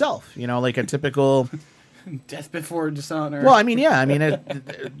shoot himself. You know, like a typical. Death before dishonor. Well, I mean, yeah, I mean,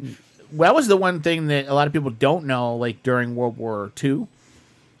 that was the one thing that a lot of people don't know. Like during World War II,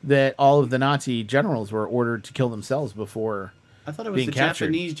 that all of the Nazi generals were ordered to kill themselves before. I thought it was being the captured.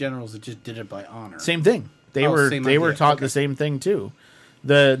 Japanese generals that just did it by honor. Same thing. They Oh, were same they were idea. taught Okay. the same thing too.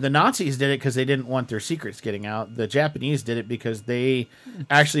 The Nazis did it because they didn't want their secrets getting out. The Japanese did it because they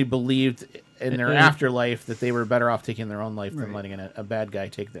actually believed in their afterlife that they were better off taking their own life than letting a bad guy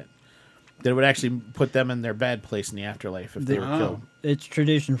take that. That it would actually put them in their bad place in the afterlife if they were killed. It's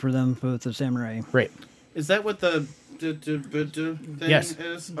tradition for them with the samurai. Right. Is that what the thing Yes.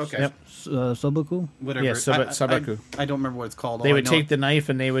 is? Okay. Yep. Soboku? Whatever. Yes, sabaku. I don't remember what it's called. They All I would know- take the knife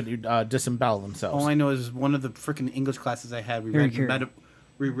and they would disembowel themselves. All I know is one of the freaking English classes I had. We Harikiri.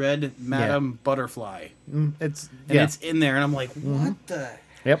 read Madame Butterfly, It's and yeah. it's in there, and I'm like, what the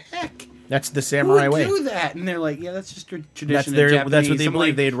Yep. heck? That's the Who samurai would way. do that? And they're like, yeah, that's just a tradition. That's in their. Japanese. That's what they I'm believe.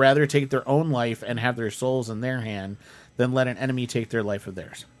 like, They'd rather take their own life and have their souls in their hand than let an enemy take their life of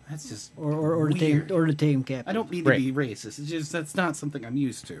theirs. That's just Or to weird. take him captive. I don't mean Right. to be racist. It's just that's not something I'm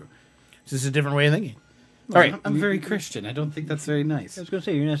used to. This is a different way of thinking. All right. I'm very Christian. I don't think that's very nice. I was going to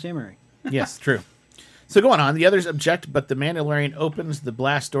say, you're not a samurai. Yes, true. So going on, the others object, but the Mandalorian opens the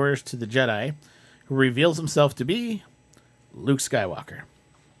blast doors to the Jedi, who reveals himself to be Luke Skywalker.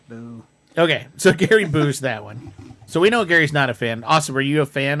 Boo. Okay, so Gary boos that one. So we know Gary's not a fan. Austin, were you a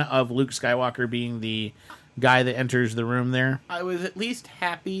fan of Luke Skywalker being the guy that enters the room there? I was at least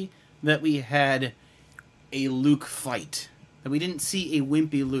happy that we had a Luke fight. That we didn't see a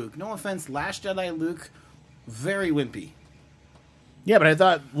wimpy Luke. No offense, Last Jedi Luke, very wimpy. Yeah, but I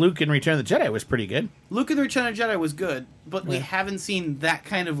thought Luke in Return of the Jedi was pretty good. Luke in the Return of the Jedi was good, but we haven't seen that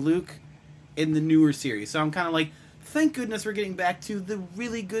kind of Luke in the newer series. So I'm kind of like, thank goodness we're getting back to the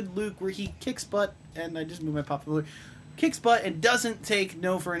really good Luke where he kicks butt, and I just moved my popular, kicks butt and doesn't take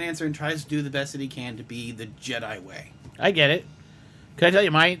no for an answer and tries to do the best that he can to be the Jedi way. I get it. Can I tell you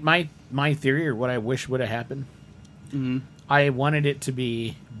my theory or what I wish would have happened? Mm-hmm. I wanted it to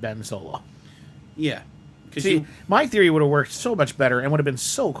be Ben Solo. Yeah. Because See, my theory would have worked so much better and would have been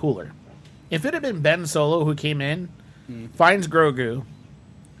so cooler. If it had been Ben Solo who came in, finds Grogu,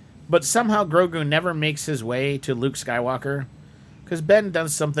 but somehow Grogu never makes his way to Luke Skywalker, because Ben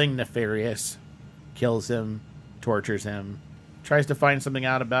does something nefarious, kills him, tortures him, tries to find something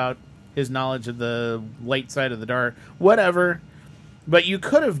out about his knowledge of the light side of the dark, whatever. But you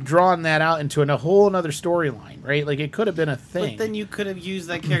could have drawn that out into a whole other storyline, right? Like, it could have been a thing. But then you could have used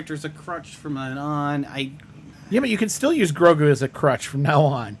that character as a crutch from then on. Yeah, but you can still use Grogu as a crutch from now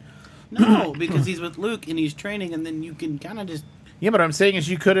on. No, because he's with Luke and he's training, and then you can kind of just... Yeah, but what I'm saying is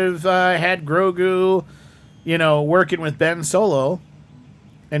you could have had Grogu, working with Ben Solo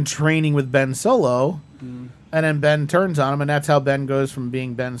and training with Ben Solo, and then Ben turns on him, and that's how Ben goes from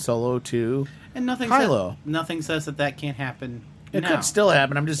being Ben Solo to And Kylo. nothing says that can't happen. It now. could still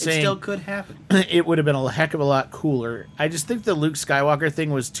happen. I'm just It saying still could happen. it would have been a heck of a lot cooler. I just think the Luke Skywalker thing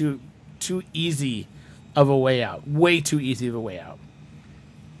was too easy of a way out. Way too easy of a way out.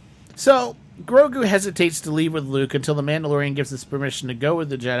 So, Grogu hesitates to leave with Luke until the Mandalorian gives us permission to go with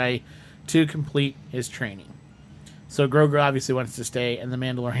the Jedi to complete his training. So Grogu obviously wants to stay, and the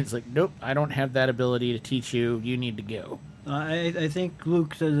Mandalorian's like, nope, I don't have that ability to teach you. You need to go. I think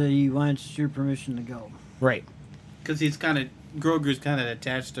Luke said that he wants your permission to go. Right. Because Grogu's kind of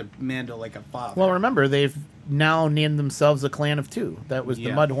attached to Mando like a father. Well, remember, they've now named themselves a clan of 2. That was the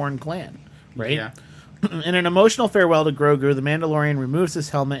Yeah. Mudhorn clan, right? Yeah. In an emotional farewell to Grogu, the Mandalorian removes his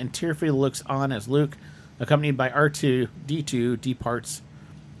helmet and tearfully looks on as Luke, accompanied by R2-D2, departs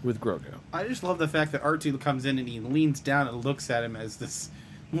with Grogu. I just love the fact that R2 comes in and he leans down and looks at him as this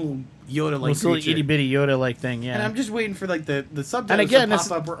little Yoda-like This little creature. itty-bitty Yoda-like thing, yeah. And I'm just waiting for like the subtitles And again, to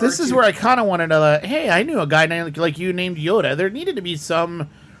pop up. this is where I kind of wanted to, hey, I knew a guy named, like you named Yoda. There needed to be some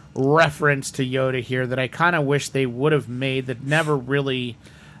reference to Yoda here that I kind of wish they would have made that never really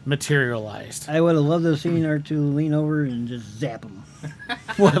materialized. I would have loved to have seen R2 lean over and just zap him.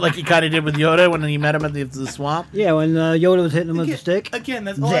 What, like he kind of did with Yoda when he met him at the swamp? Yeah, when Yoda was hitting him with the stick. Again,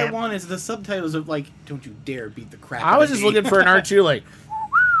 that's all Zap. I want is the subtitles of like, don't you dare beat the crap I out was of just me. looking for an R2, like,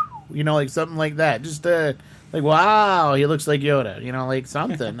 like something like that. Just like, wow, he looks like Yoda. Like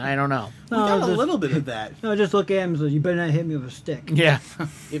something. I don't know. We got a just- little bit of that. No, just look at him and say, you better not hit me with a stick. Yeah.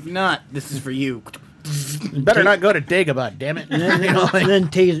 If not, this is for you. You better not go to Dagobah, damn it. And then, and then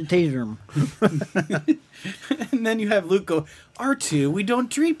taser him. And then you have Luke go, R2, we don't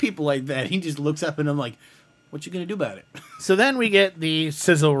treat people like that. He just looks up and I'm like, what you gonna do about it? So then we get the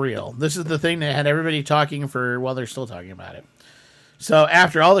sizzle reel. This is the thing that had everybody talking they're still talking about it. So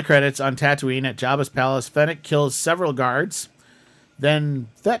after all the credits on Tatooine at Jabba's palace, Fennec kills several guards. Then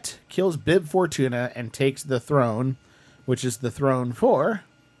Fett kills Bib Fortuna and takes the throne, which is the throne for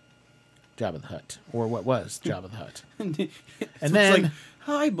Jabba the Hutt, or what was Jabba the Hutt. And And then, then- like,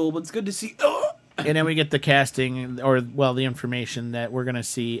 hi, Bulba, it's good to see. Oh! And then we get the casting, the information that we're going to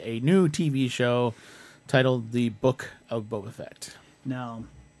see a new TV show titled The Book of Boba Fett. Now,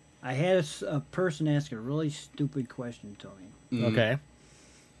 I had a person ask a really stupid question to me. Okay.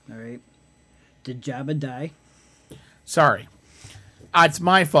 All right. Did Jabba die? Sorry. It's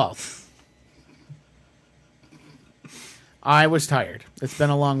my fault. I was tired. It's been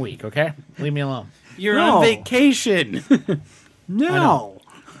a long week, okay? Leave me alone. You're No. on vacation. No.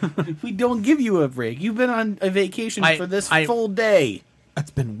 We don't give you a break. You've been on a vacation for this I- full day.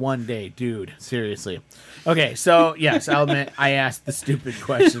 It's been one day, dude. Seriously. Okay, so, yes, I'll admit, I asked the stupid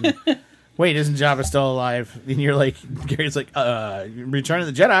question. Wait, isn't Jabba still alive? And you're like, Gary's like, Return of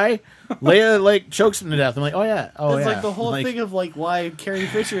the Jedi? Leia, like, chokes him to death. I'm like, oh, yeah. Oh, It's yeah. like the whole Like, thing of like why Carrie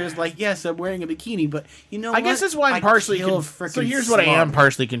Fisher is like, yes, I'm wearing a bikini, but you know I guess that's why I'm partially confused. So here's what I am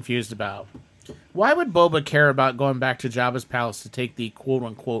partially confused about. Why would Boba care about going back to Jabba's palace to take the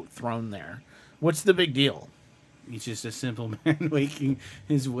quote-unquote throne there? What's the big deal? He's just a simple man making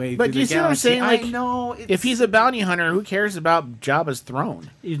his way But through do you the see what I'm galaxy. saying? Like, I know. If he's a bounty hunter, who cares about Jabba's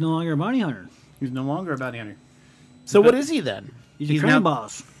throne? He's no longer a bounty hunter. He's no longer a bounty hunter. So what is he then? He's He's a crane now-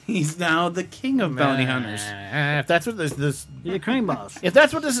 boss. He's now the king of bounty hunters. If that's what this He's a crane boss. if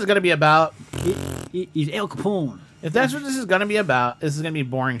that's what this is going to be about, He's El Capone. if that's what this is going to be about, this is going to be a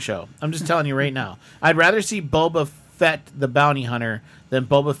boring show. I'm just telling you right now. I'd rather see Boba Fett the bounty hunter than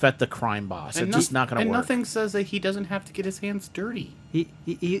Boba Fett the crime boss. It's just not going to And work. nothing says that he doesn't have to get his hands dirty. He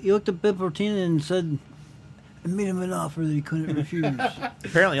looked at Bib Fortuna and said, I made him an offer that he couldn't refuse.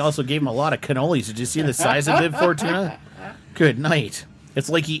 Apparently, also gave him a lot of cannolis. Did you see the size of Bib Fortuna? Good night. It's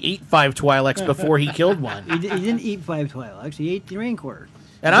like he ate 5 Twi'leks before he killed one. He didn't eat 5 Twi'leks. He ate the Rancor.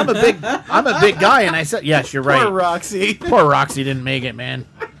 And I'm a big guy, and I said, yes, you're right. Poor Roxy. Poor Roxy didn't make it, man.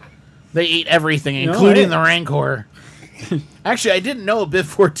 They ate everything, No, including I- the Rancor. Actually, I didn't know Bib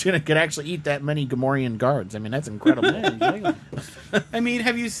Fortuna could actually eat that many Gamorrean guards. I mean, that's incredible. I mean,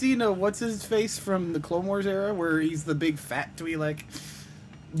 have you seen what's his face from the Clone Wars era, where he's the big fat Twi'lek?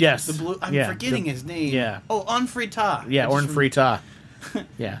 Yes. The blue. I'm Yeah, forgetting the- his name. yeah. Oh, Unfrita. Yeah, Which Orn is Frita.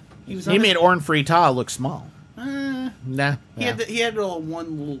 Yeah. He was He on made his- Orn Frita look small. from- Nah. He yeah. had the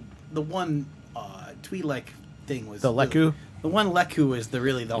one Twi'lek thing was The Leku? The one Leku is the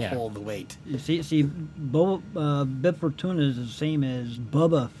Yeah. whole the weight. You see, Bib Fortuna is the same as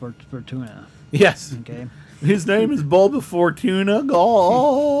Bubba Fortuna. Yes. Okay. His name is Boba Fortuna.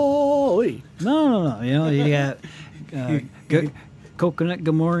 Golly. No. You know, you got coconut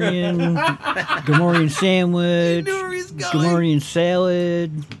Gamorrean, Gamorrean sandwich, You knew where he's going. Gamorrean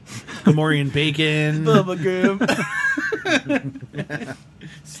salad. Gamorrean bacon. Bubba Gum.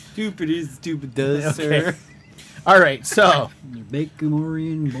 Stupid is stupid does, Okay. sir. All right, so Baked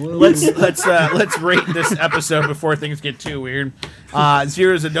Gamorrean boiled. let's rate this episode before things get too weird.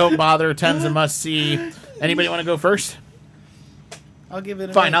 0's a don't bother, 10's a must see. Anybody want to go first? I'll give it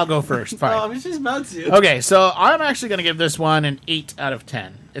an Fine, 8. I'll go first. Fine. Oh, I was just about to. Okay, so I'm actually going to give this one an 8 out of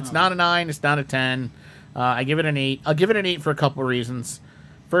 10. It's not a 9. It's not a 10. I give it an 8. I'll give it an 8 for a couple reasons.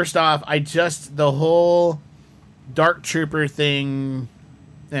 First off, the whole Dark Trooper thing,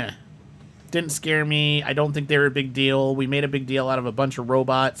 didn't scare me. I don't think they were a big deal. We made a big deal out of a bunch of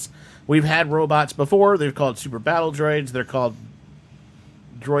robots. We've had robots before. They're called super battle droids. They're called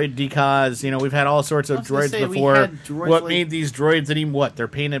droid decals. We've had all sorts of droids before. What made these droids what? They're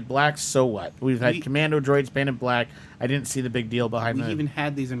painted black, so what? We've had commando droids painted black. I didn't see the big deal behind We even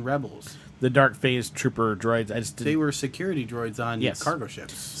had these in Rebels. the dark phase trooper droids. I just didn't, They were security droids on cargo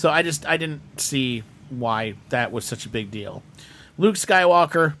ships. so I didn't see why that was such a big deal. Luke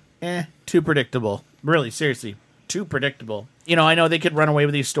Skywalker, too predictable. Really, seriously, too predictable. I know they could run away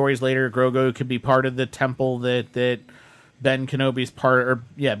with these stories later. Grogu could be part of the temple that Ben Kenobi's part, or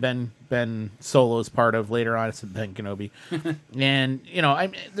Ben Solo's part of later on. It's Ben Kenobi, and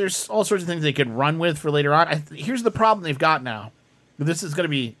there's all sorts of things they could run with for later on. Here's the problem they've got now. This is going to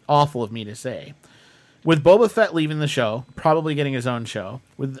be awful of me to say. With Boba Fett leaving the show, probably getting his own show,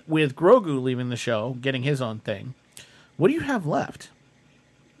 with Grogu leaving the show, getting his own thing, what do you have left?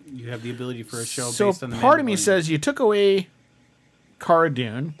 You have the ability for a show So based on the part of me Mandalorian. says you took away Cara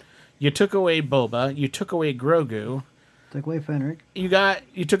Dune, you took away Boba, you took away Grogu, Took away Fenric.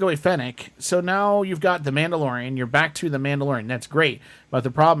 you took away Fennec, so now you've got the Mandalorian. You're back to the Mandalorian. That's great, but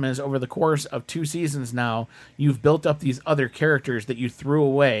the problem is over the course of 2 seasons now, you've built up these other characters that you threw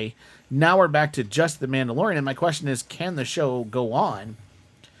away. Now we're back to just the Mandalorian, and my question is, can the show go on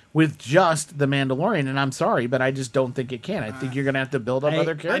with just the Mandalorian? And I'm sorry, but I just don't think it can. I think you're going to have to build up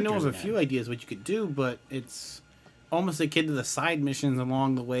other characters. I know of a again. few ideas what you could do, but it's almost akin to the side missions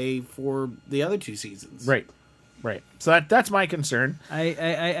along the way for the other 2 seasons. Right. So that's my concern.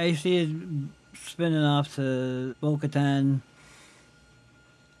 I see it spinning off to Bo-Katan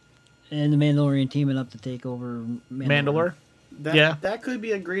and the Mandalorian teaming up to take over Mandalore? That could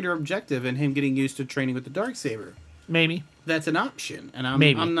be a greater objective in him getting used to training with the Darksaber. Maybe. That's an option, and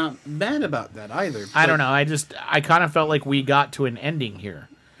Maybe. I'm not mad about that either. I don't know. I kind of felt like we got to an ending here.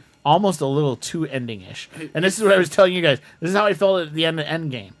 Almost a little too ending-ish. And this is what I was telling you guys. This is how I felt at the end of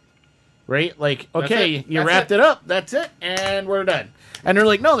Endgame. Right? Like, okay, you wrapped it up. That's it. And we're done. And they're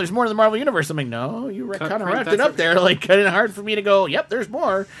like, no, there's more to the Marvel Universe. I'm like, no, you kind of wrapped it up there. Like, kind of hard for me to go, yep, there's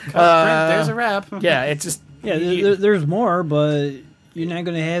more. There's a wrap. Yeah, it's just... Yeah, there's more, but you're not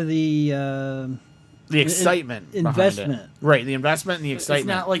going to have the excitement behind investment. it. Right, the investment and the excitement. It's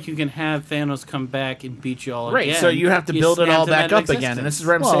not like you can have Thanos come back and beat you all right, again. so you have to build it all back up again. And this is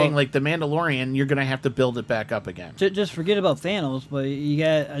where I'm Well- saying, like, the Mandalorian, you're going to have to build it back up again. Just forget about Thanos, but you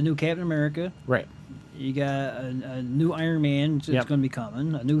got a new Captain America. Right. You got a new Iron Man that's Yep. going to be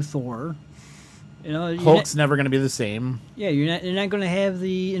coming. A new Thor. Hulk's never going to be the same. Yeah, you're not going to have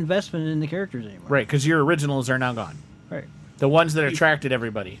the investment in the characters anymore. Right, because your originals are now gone. Right. The ones that attracted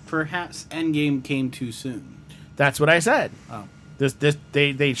everybody. Perhaps Endgame came too soon. That's what I said. Oh.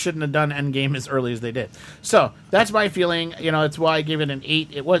 They shouldn't have done Endgame as early as they did. So that's my feeling. It's why I gave it an 8.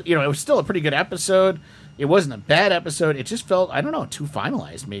 It was still a pretty good episode. It wasn't a bad episode. It just felt, I don't know, too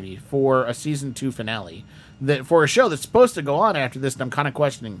finalized maybe for a season 2 finale. That for a show that's supposed to go on after this, and I'm kind of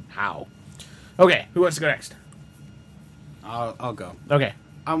questioning how. Okay, who wants to go next? I'll go. Okay.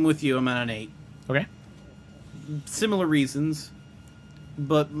 I'm with you. I'm at an 8. Okay. Similar reasons,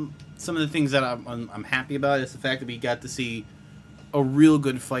 but some of the things that I'm happy about is the fact that we got to see a real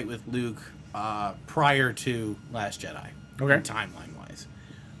good fight with Luke prior to Last Jedi. Okay. Timeline wise,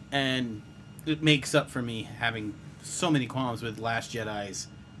 and it makes up for me having so many qualms with Last Jedi's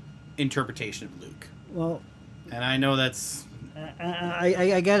interpretation of Luke. Well, And I know that's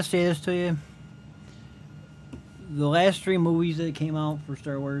I got to say this to you. The last 3 movies that came out for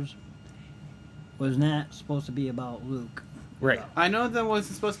Star Wars was not supposed to be about Luke. Right. I know that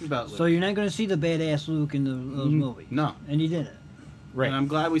wasn't supposed to be about Luke. So you're not going to see the badass Luke in those movies. No. And you didn't. Right. And I'm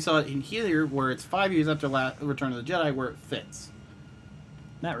glad we saw it in here, where it's 5 years after Return of the Jedi, where it fits.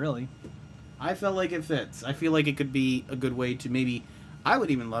 Not really. I felt like it fits. I feel like it could be a good way to maybe... I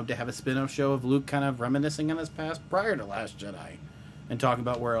would even love to have a spin-off show of Luke kind of reminiscing on his past prior to Last Jedi and talking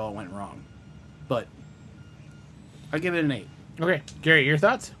about where it all went wrong. But I give it an 8. Okay. Gary, your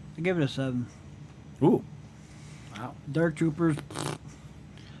thoughts? I give it a 7. Ooh. Wow. Dark Troopers,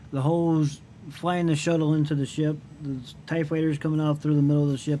 the whole flying the shuttle into the ship, the TIE fighters coming off through the middle of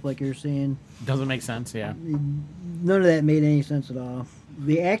the ship like you're saying. Doesn't make sense, yeah. None of that made any sense at all.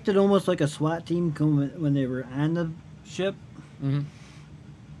 They acted almost like a SWAT team when they were on the ship. Mm-hmm.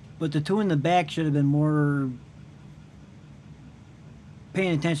 But the 2 in the back should have been more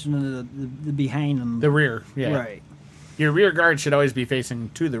paying attention to the behind them. The rear, yeah. Right. Your rear guard should always be facing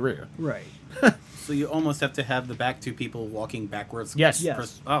to the rear. Right. So you almost have to have the back two people walking backwards. Yes.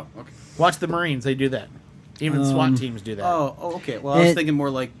 Yes. Oh, okay. Watch the Marines; they do that. Even SWAT teams do that. Oh, okay. Well, I was And- thinking more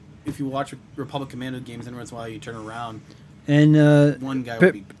like if you watch Republic Commando games, every once in a while you turn around. And One guy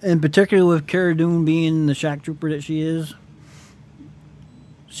would be. in particular with Cara Dune being the shock trooper that she is,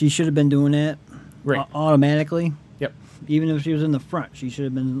 she should have been doing that Right. automatically. Yep. Even if she was in the front, she should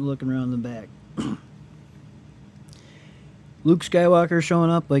have been looking around the back. Luke Skywalker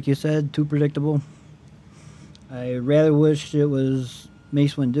showing up, like you said, too predictable. I rather wished it was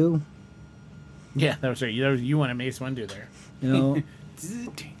Mace Windu. Yeah, that was right. You want a Mace Windu there. You know,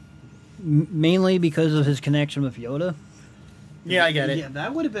 mainly because of his connection with Yoda. Yeah, I get it. Yeah,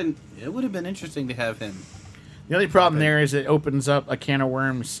 that would have been. It would have been interesting to have him. The only problem there is it opens up a can of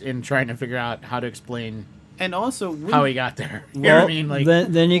worms in trying to figure out how to explain And also, how he got there. You know what I mean? Like,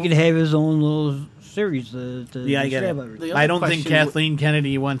 then you could have his own little series to yeah, I get stab it. everything. The I other don't think question Kathleen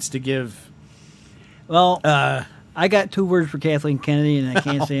Kennedy wants to give. Well, I got 2 words for Kathleen Kennedy, and I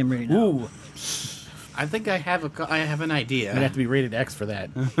can't say them right now. Ooh, I think I have an idea. I'd have to be rated X for that.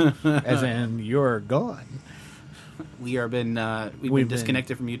 As in, you're gone. We've been We've been-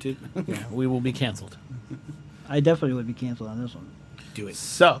 disconnected from YouTube. Yeah, we will be canceled. I definitely would be canceled on this one. Do it.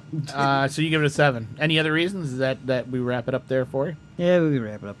 So you give it a 7. Any other reasons that we wrap it up there for you? Yeah, we can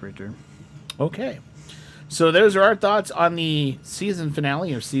wrap it up right there. Okay. So those are our thoughts on the season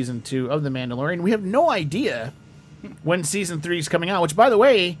finale of season 2 of The Mandalorian. We have no idea when season 3 is coming out, which, by the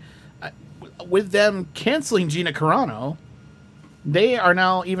way, with them canceling Gina Carano, they are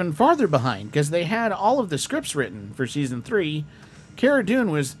now even farther behind because they had all of the scripts written for season 3. Cara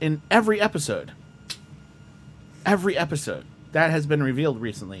Dune was in every episode. Every episode. That has been revealed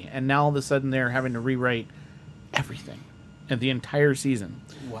recently. And now all of a sudden they're having to rewrite everything and the entire season.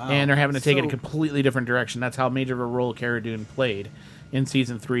 Wow. And they're having to take it a So- completely different direction. That's how major of a role Cara Dune played in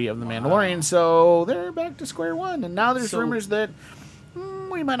season 3 of The Mandalorian. So they're back to square one. And now there's So- rumors that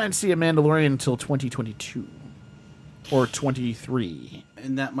we might not see a Mandalorian until 2022 or 23,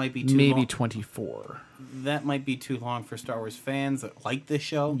 And that might be too maybe long. 24. That might be too long for Star Wars fans that like this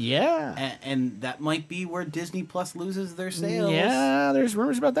show. Yeah. And that might be where Disney Plus loses their sales. Yeah, there's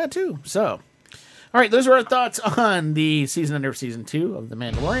rumors about that too. So, all right, those are our thoughts on the season end of season 2 of The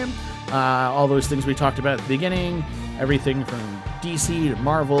Mandalorian. All those things we talked about at the beginning, everything from DC to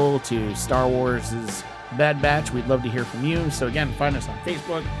Marvel to Star Wars' Bad Batch. We'd love to hear from you. So again, find us on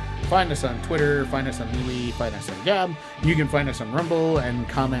Facebook, find us on Twitter, find us on MeWe, find us on Gab. You can find us on Rumble and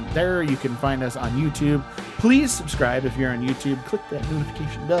comment there. You can find us on YouTube. Please subscribe if you're on YouTube. Click that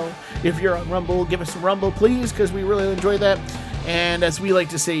notification bell. If you're on Rumble, give us a Rumble, please, because we really enjoy that. And as we like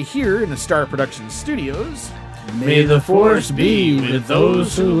to say here in the Star Productions Studios, May the Force be with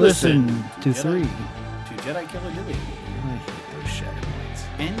those who listen to 3. To Jedi Killer Dewey. I hate those shadow lights.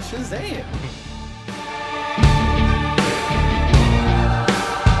 And Shazam.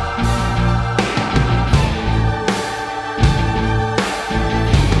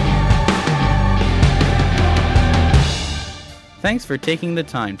 Thanks for taking the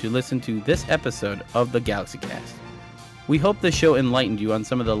time to listen to this episode of the Galaxy Cast. We hope the show enlightened you on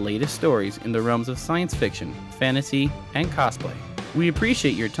some of the latest stories in the realms of science fiction, fantasy, and cosplay. We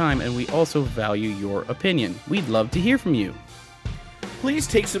appreciate your time and we also value your opinion. We'd love to hear from you. Please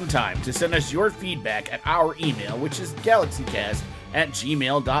take some time to send us your feedback at our email, which is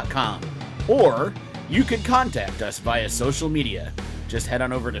galaxycast@gmail.com. Or you can contact us via social media. Just head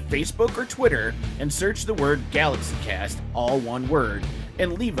on over to Facebook or Twitter and search the word GalaxyCast, all one word,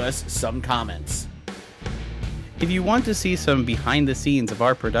 and leave us some comments. If you want to see some behind the scenes of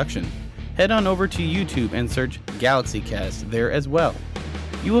our production, head on over to YouTube and search GalaxyCast there as well.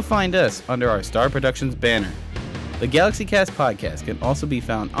 You will find us under our Star Productions banner. The GalaxyCast podcast can also be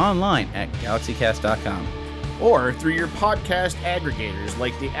found online at galaxycast.com. Or through your podcast aggregators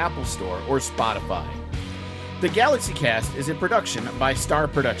like the Apple Store or Spotify. The Galaxy Cast is a production by Star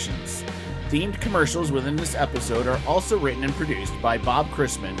Productions. Themed commercials within this episode are also written and produced by Bob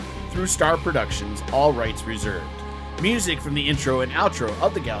Chrisman through Star Productions, all rights reserved. Music from the intro and outro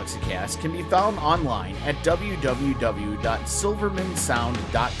of the Galaxy Cast can be found online at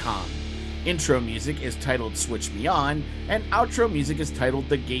www.silvermansound.com. Intro music is titled Switch Me On, and outro music is titled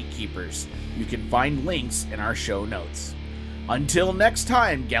The Gatekeepers. You can find links in our show notes. Until next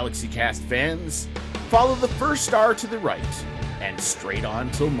time, Galaxy Cast fans, follow the first star to the right and straight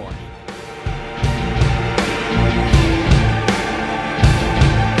on till morning.